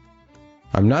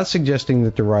 I'm not suggesting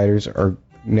that the writers are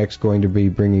next going to be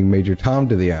bringing Major Tom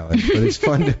to the island, but it's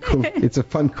fun it's a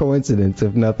fun coincidence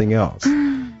if nothing else.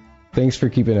 Thanks for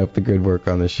keeping up the good work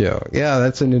on the show. Yeah,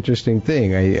 that's an interesting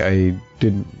thing. I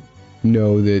didn't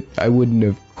know that I wouldn't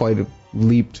have quite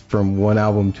leaped from one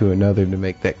album to another to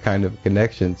make that kind of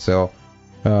connection. So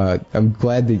I'm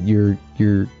glad that your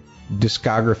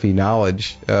discography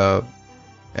knowledge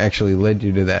actually led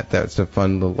you to that. That's a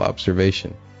fun little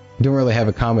observation. Don't really have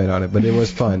a comment on it, but it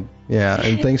was fun. Yeah,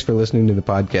 and thanks for listening to the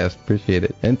podcast. Appreciate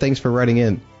it. And thanks for writing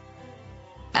in.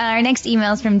 Our next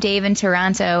email is from Dave in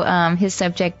Toronto. His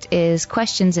subject is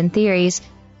questions and theories.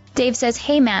 Dave says,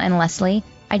 "Hey, Matt and Leslie.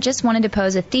 I just wanted to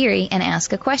pose a theory and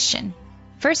ask a question.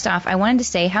 First off, I wanted to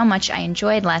say how much I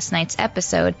enjoyed last night's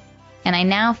episode, and I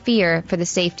now fear for the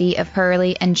safety of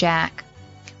Hurley and Jack.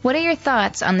 What are your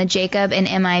thoughts on the Jacob and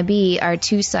MIB are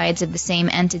two sides of the same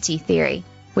entity theory,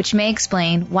 which may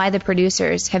explain why the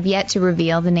producers have yet to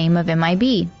reveal the name of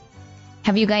MIB?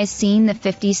 Have you guys seen the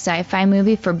 50s sci-fi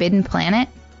movie Forbidden Planet?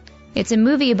 It's a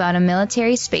movie about a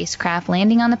military spacecraft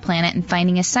landing on the planet and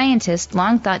finding a scientist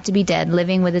long thought to be dead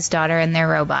living with his daughter and their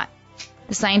robot.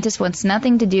 The scientist wants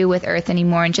nothing to do with Earth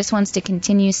anymore and just wants to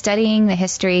continue studying the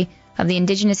history of the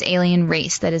indigenous alien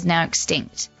race that is now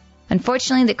extinct.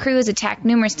 Unfortunately, the crew is attacked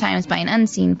numerous times by an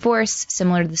unseen force,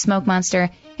 similar to the smoke monster,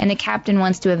 and the captain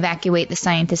wants to evacuate the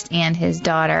scientist and his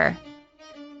daughter."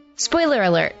 Spoiler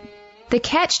alert! The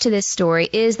catch to this story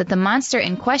is that the monster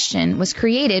in question was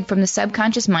created from the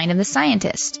subconscious mind of the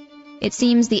scientist. It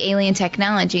seems the alien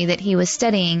technology that he was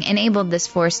studying enabled this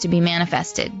force to be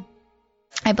manifested.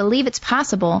 I believe it's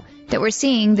possible that we're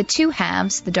seeing the two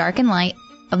halves, the dark and light,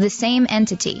 of the same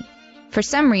entity. For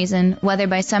some reason, whether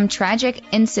by some tragic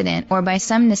incident or by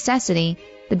some necessity,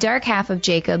 the dark half of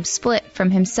Jacob split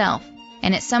from himself,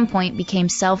 and at some point became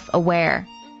self-aware.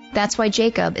 That's why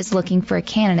Jacob is looking for a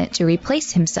candidate to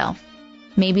replace himself.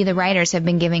 Maybe the writers have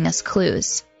been giving us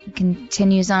clues. He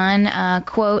continues on,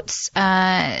 quotes,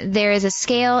 "There is a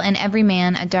scale in every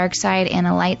man, a dark side and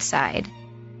a light side.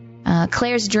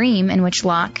 Claire's dream, in which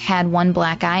Locke had one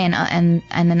black eye and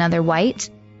another white,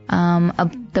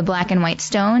 the black and white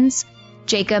stones,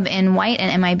 Jacob in white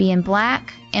and MIB in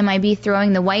black, MIB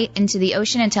throwing the white into the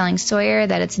ocean and telling Sawyer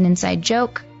that it's an inside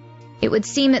joke. It would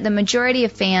seem that the majority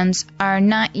of fans are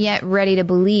not yet ready to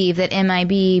believe that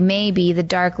MIB may be the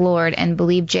Dark Lord and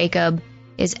believe Jacob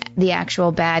is the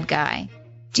actual bad guy.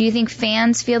 Do you think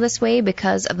fans feel this way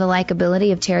because of the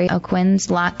likability of Terry O'Quinn's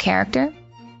Locke character?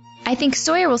 I think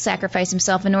Sawyer will sacrifice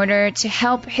himself in order to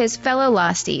help his fellow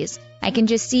Losties. I can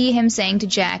just see him saying to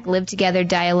Jack, 'Live together,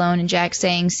 die alone,' and Jack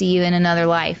saying, 'See you in another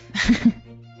life.'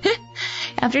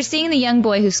 After seeing the young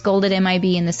boy who scolded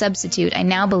MIB in The Substitute, I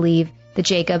now believe that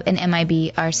Jacob and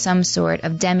MIB are some sort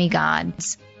of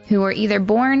demigods who were either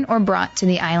born or brought to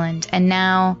the island, and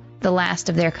now the last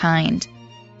of their kind.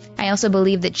 I also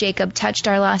believe that Jacob touched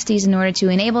our Losties in order to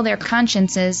enable their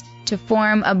consciences to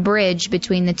form a bridge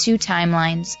between the two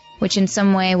timelines, which in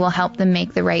some way will help them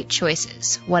make the right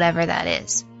choices, whatever that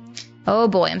is. Oh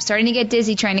boy, I'm starting to get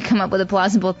dizzy trying to come up with a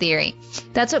plausible theory.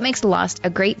 That's what makes Lost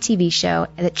a great TV show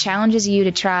that challenges you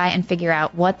to try and figure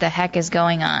out what the heck is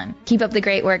going on. Keep up the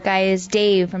great work, guys.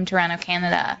 Dave from Toronto,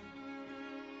 Canada."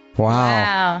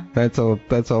 Wow. That's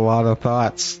a lot of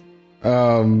thoughts.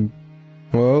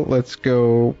 Well, let's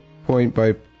go point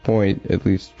by point, at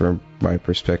least from my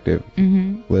perspective.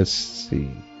 Let's see.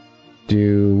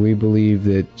 Do we believe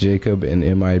that Jacob and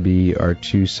MIB are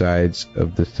two sides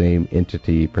of the same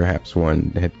entity? Perhaps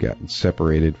one had gotten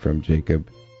separated from Jacob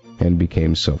and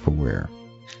became self-aware.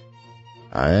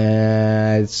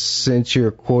 Since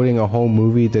you're quoting a whole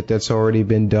movie that's already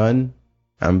been done,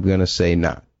 I'm going to say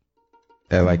not.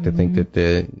 I like to think that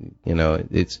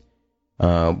it's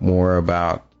more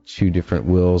about two different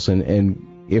wills. And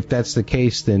if that's the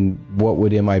case, then what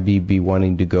would MIB be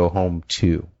wanting to go home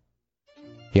to?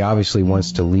 He obviously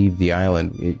wants to leave the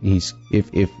island.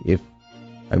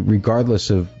 Regardless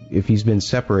of if he's been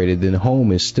separated, then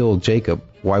home is still Jacob.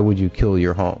 Why would you kill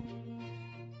your home?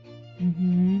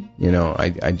 I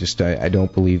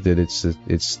don't believe that it's the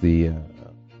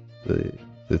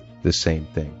same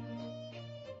thing.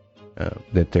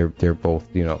 That they're both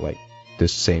like the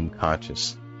same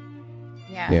conscious.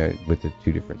 Yeah. With the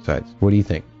two different sides. What do you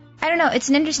think? I don't know. It's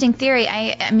an interesting theory.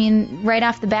 I mean, right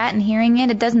off the bat and hearing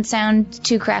it doesn't sound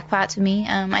too crackpot to me.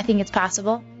 I think it's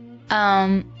possible.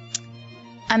 I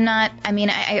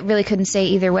really couldn't say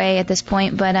either way at this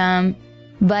point, but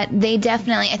they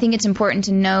definitely, I think it's important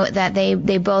to note that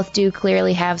they both do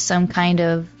clearly have some kind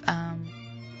of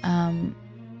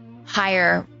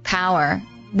higher power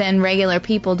than regular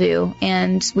people do,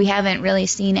 and we haven't really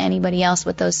seen anybody else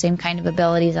with those same kind of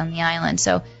abilities on the island.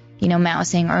 So, Matt was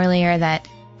saying earlier that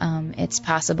it's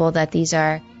possible that these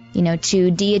are,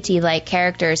 two deity-like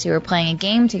characters who are playing a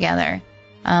game together,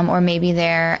 or maybe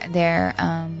they're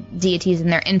deities in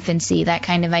their infancy, that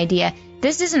kind of idea.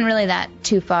 This isn't really that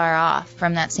too far off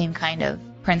from that same kind of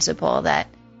principle that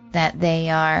they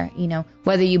are,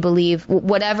 whether you believe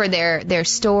whatever their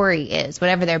story is,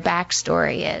 whatever their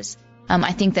backstory is,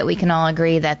 I think that we can all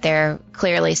agree that they're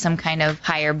clearly some kind of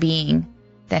higher being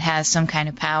that has some kind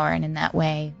of power, and in that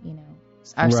way, you know,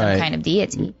 are some kind of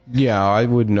deity. Yeah, I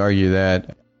wouldn't argue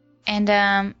that. And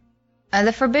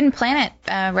the Forbidden Planet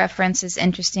reference is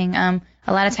interesting. A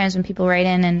lot of times when people write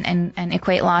in and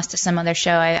equate Lost to some other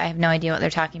show, I have no idea what they're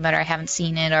talking about, or I haven't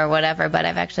seen it or whatever, but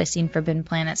I've actually seen Forbidden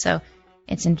Planet, so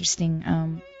it's interesting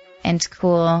and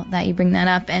cool that you bring that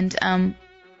up. And,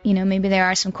 you know, maybe there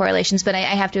are some correlations, but I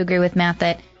have to agree with Matt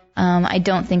that I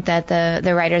don't think that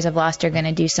the writers of Lost are going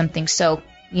to do something so,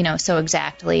 you know, so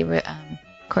exactly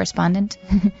correspondent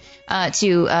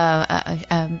to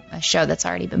a show that's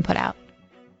already been put out.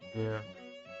 Yeah.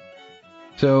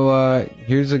 So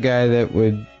here's a guy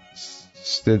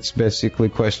that's basically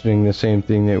questioning the same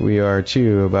thing that we are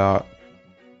too about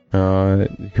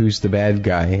who's the bad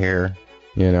guy here.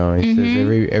 You know, he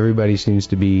says everybody seems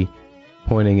to be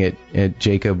pointing at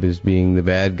Jacob as being the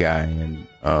bad guy, and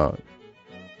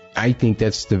I think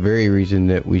that's the very reason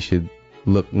that we should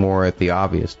look more at the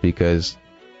obvious, because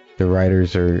the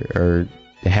writers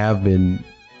have been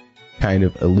kind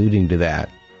of alluding to that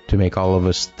to make all of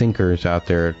us thinkers out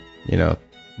there, you know,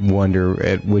 wonder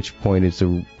at which point is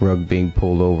the rug being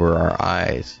pulled over our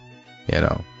eyes. You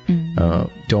know,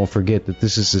 don't forget that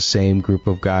this is the same group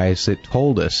of guys that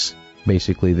told us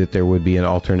basically that there would be an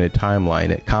alternate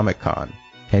timeline at Comic-Con,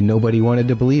 and nobody wanted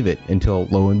to believe it until,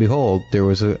 lo and behold, there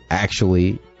was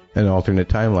actually an alternate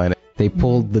timeline. They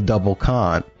pulled the double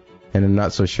con, and I'm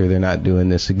not so sure they're not doing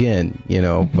this again, you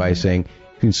know, by saying,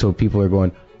 and so people are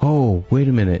going, oh, wait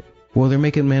a minute, well, they're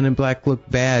making Man in Black look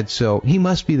bad, so he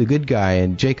must be the good guy,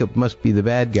 and Jacob must be the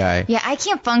bad guy. Yeah, I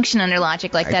can't function under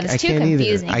logic like that. It's too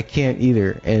confusing. I can't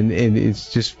either, and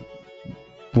it's just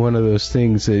one of those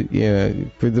things that, you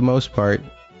know, for the most part,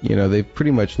 you know, they've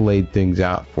pretty much laid things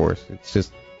out for us. It's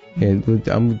just, and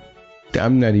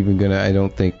I'm not even gonna, I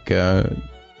don't think,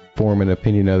 form an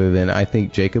opinion other than I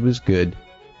think Jacob is good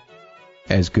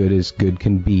as good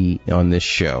can be on this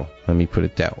show. Let me put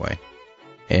it that way.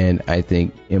 And I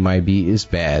think MIB is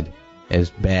bad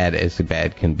as the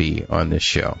bad can be on this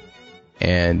show.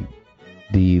 And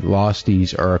the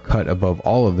Losties are a cut above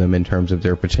all of them in terms of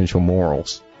their potential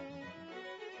morals.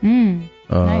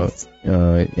 Nice.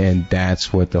 And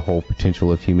that's what the whole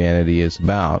potential of humanity is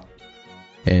about.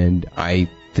 And I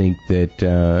think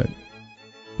that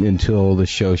until the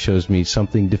show shows me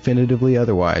something definitively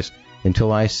otherwise,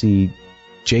 until I see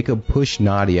Jacob push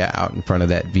Nadia out in front of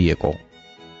that vehicle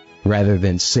rather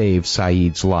than save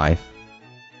Saeed's life,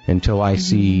 until I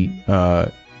see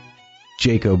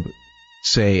Jacob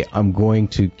say, I'm going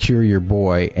to cure your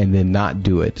boy, and then not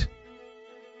do it,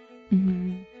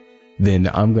 then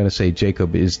I'm going to say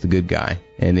Jacob is the good guy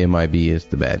and MIB is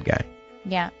the bad guy.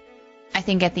 Yeah. I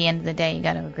think at the end of the day, you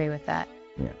got to agree with that.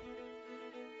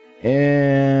 Yeah.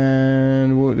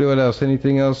 And what else?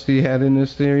 Anything else you had in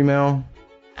this theory, Mel?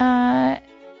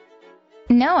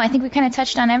 No, I think we kind of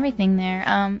touched on everything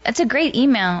there. It's a great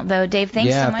email, though, Dave.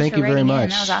 Thanks so much for writing in.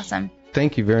 That was awesome.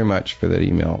 Thank you very much for that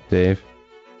email, Dave.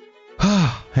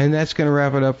 And that's going to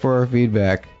wrap it up for our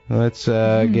feedback. Let's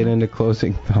get into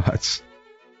closing thoughts.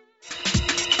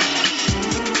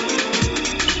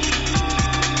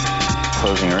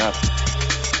 Closing her up.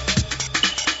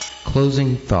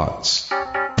 Closing thoughts.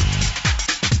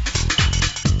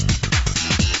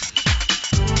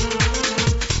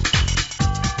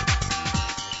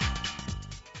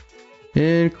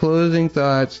 In closing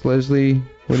thoughts, Leslie,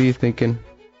 what are you thinking?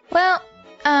 Well,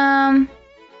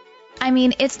 I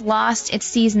mean, it's Lost. It's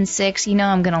season 6. You know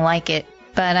I'm gonna like it.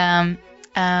 But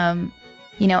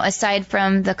you know, aside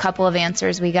from the couple of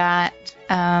answers we got,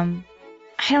 I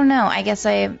don't know. I guess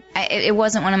it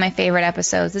wasn't one of my favorite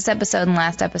episodes. This episode and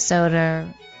last episode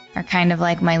are kind of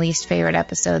like my least favorite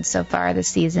episodes so far this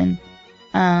season.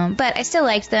 But I still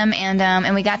liked them,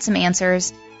 and we got some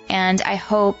answers. And I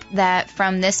hope that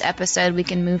from this episode we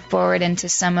can move forward into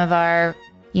some of our,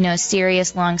 you know,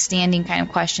 serious, long-standing kind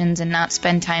of questions and not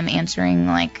spend time answering,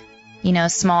 like, you know,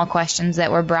 small questions that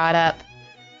were brought up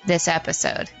this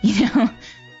episode, you know?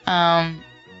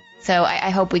 So I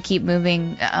hope we keep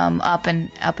moving up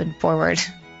and forward.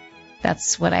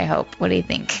 That's what I hope. What do you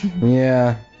think?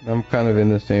 Yeah, I'm kind of in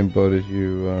the same boat as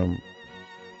you.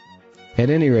 At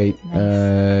any rate,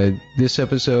 nice. This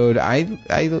episode, I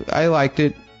liked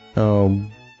it.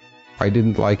 I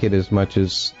didn't like it as much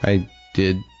as I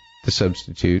did The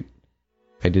Substitute.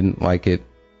 I didn't like it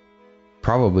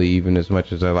probably even as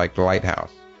much as I liked The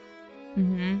Lighthouse.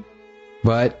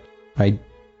 But I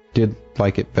did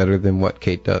like it better than what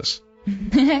Kate does.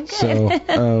 So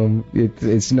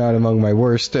it's not among my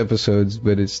worst episodes,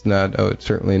 but it's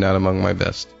certainly not among my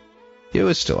best. It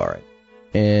was still alright.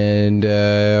 And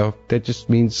that just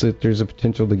means that there's a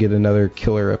potential to get another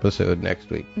killer episode next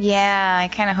week. Yeah, I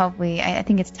kind of hope I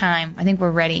think it's time. I think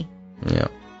we're ready. Yeah.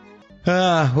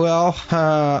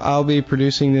 I'll be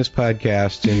producing this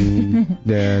podcast and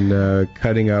then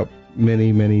cutting up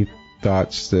many, many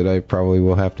thoughts that I probably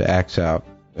will have to axe out.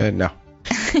 No.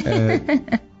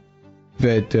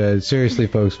 But seriously,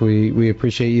 folks, we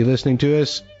appreciate you listening to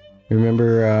us.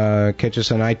 Remember, catch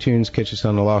us on iTunes, catch us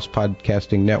on the Lost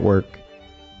Podcasting Network.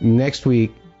 Next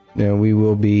week, we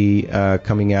will be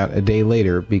coming out a day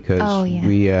later because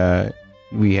we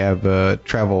have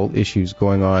travel issues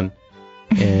going on.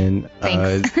 And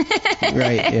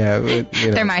right, yeah,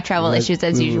 they're my travel issues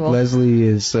as usual. Leslie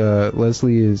is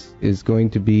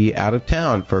going to be out of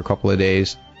town for a couple of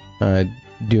days,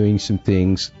 doing some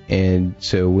things, and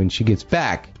so when she gets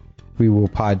back, we will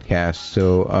podcast.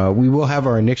 So we will have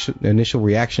our initial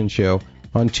reaction show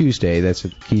on Tuesday. That's the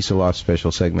Keys to Lost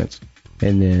special segments,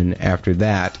 and then after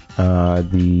that,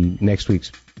 the next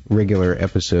week's regular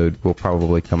episode will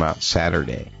probably come out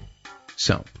Saturday.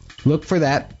 So look for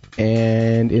that.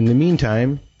 And in the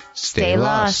meantime, stay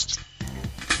lost.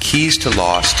 Keys to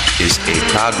Lost is a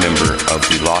proud member of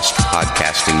the Lost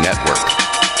Podcasting Network.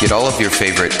 Get all of your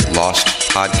favorite Lost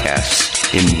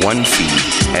podcasts in one feed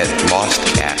at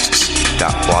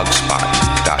lostcasts.blogspot.com.